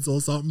Sudafeds or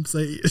something.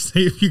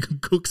 See if you can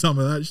cook some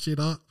of that shit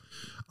up.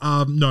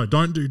 No,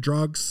 don't do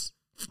drugs.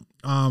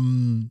 I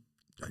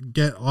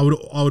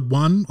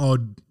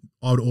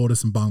would order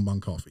some Bung Bung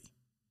coffee.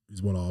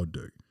 Is what I would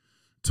do.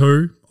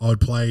 2, I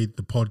would play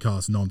the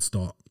podcast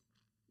nonstop.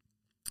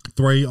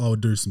 3, I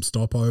would do some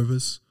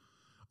stopovers.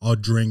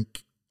 I'd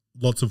drink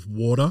lots of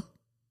water,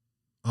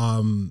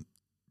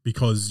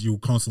 because you'll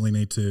constantly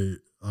need to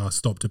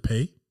stop to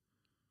pee.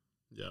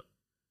 Yep.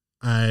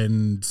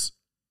 And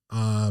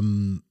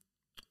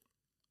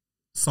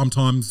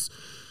sometimes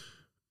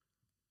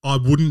I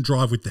wouldn't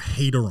drive with the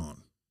heater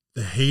on.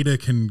 The heater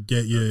can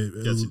get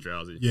you gets you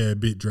drowsy. Yeah, a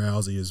bit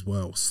drowsy as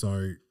well.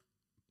 So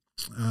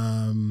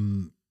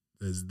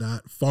there's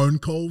that. Phone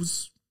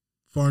calls,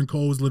 a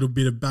little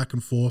bit of back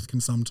and forth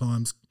can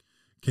sometimes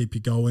keep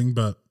you going.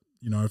 But,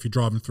 if you're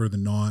driving through the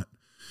night,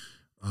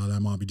 that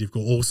might be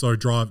difficult. Also,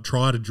 try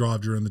to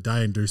drive during the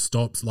day and do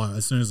stops. Like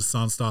as soon as the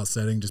sun starts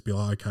setting, just be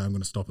like, okay, I'm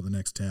going to stop at the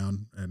next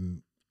town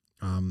and,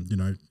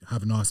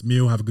 have a nice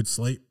meal, have a good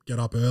sleep, get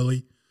up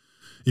early.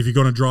 If you're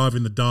going to drive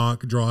in the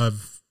dark,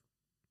 drive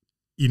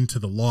into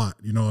the light.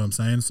 You know what I'm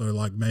saying? So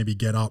like maybe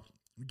get up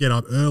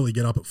early,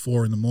 get up at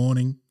 4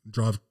 a.m,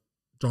 drive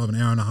an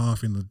hour and a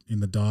half in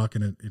the dark,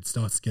 and it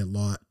starts to get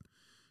light.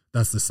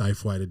 That's the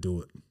safe way to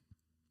do it.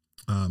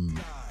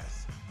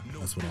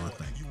 That's what I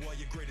think.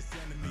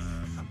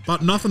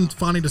 But nothing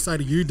funny to say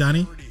to you,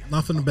 Danny.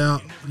 Nothing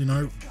about,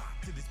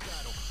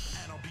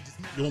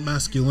 your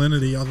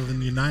masculinity other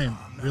than your name,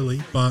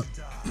 really. But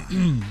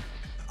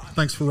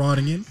thanks for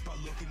writing in.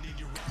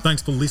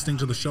 Thanks for listening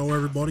to the show,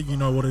 everybody. You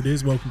know what it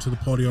is. Welcome to the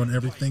potty on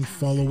everything.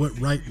 Follow it,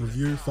 rate,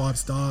 review, 5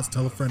 stars.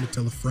 Tell a friend to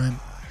tell a friend.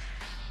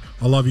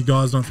 I love you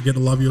guys. Don't forget to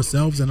love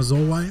yourselves. And as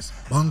always,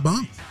 bung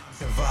bung.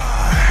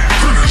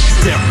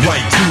 Step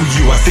right to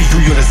you, I see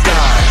through your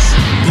disguise.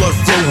 Blood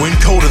flowing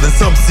colder than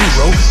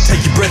Sub-Zero.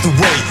 Take your breath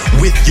away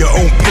with your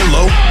own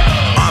pillow.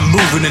 I'm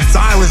moving in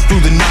silence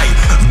through the night.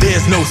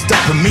 There's no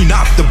stopping me,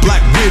 not the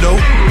Black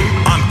Widow.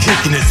 I'm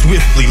kicking it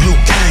swiftly, Liu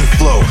Kang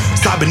flow.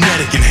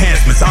 Cybernetic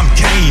enhancements, I'm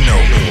Kano.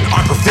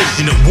 I'm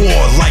proficient at war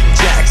like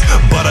Jax,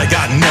 but I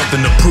got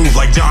nothing to prove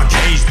like John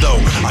Kane.